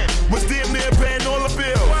 Was damn near paying all the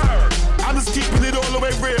bills. I'm just keeping it all the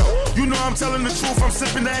way real. You know I'm telling the truth, I'm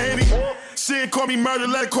sipping that Henny. She ain't call me murder,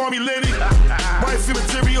 let her call me Lenny. Wifey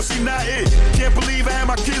material, she not it. Can't believe I had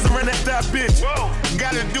my kids around that bitch.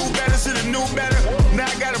 Gotta do better, should've knew better. Now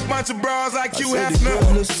I got a bunch of bras, IQ half the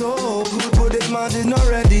girls look so good, but their mind is not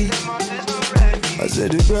ready. I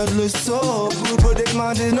said the girls look so good, but their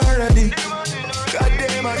mind is not ready.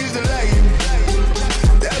 Goddamn, I used to like you.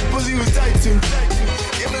 That pussy was tight too.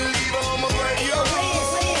 Can't believe I almost like yo.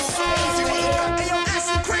 Hey yo,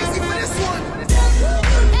 acid crazy for this one.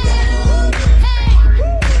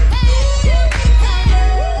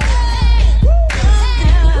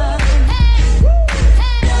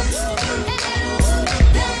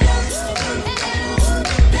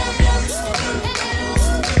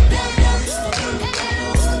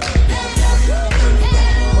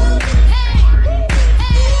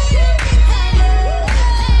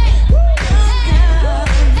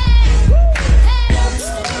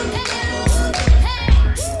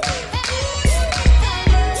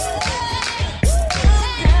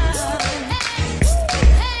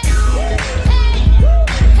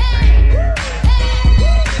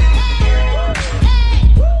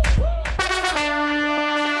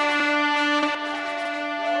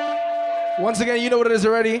 Once again, you know what it is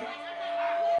already.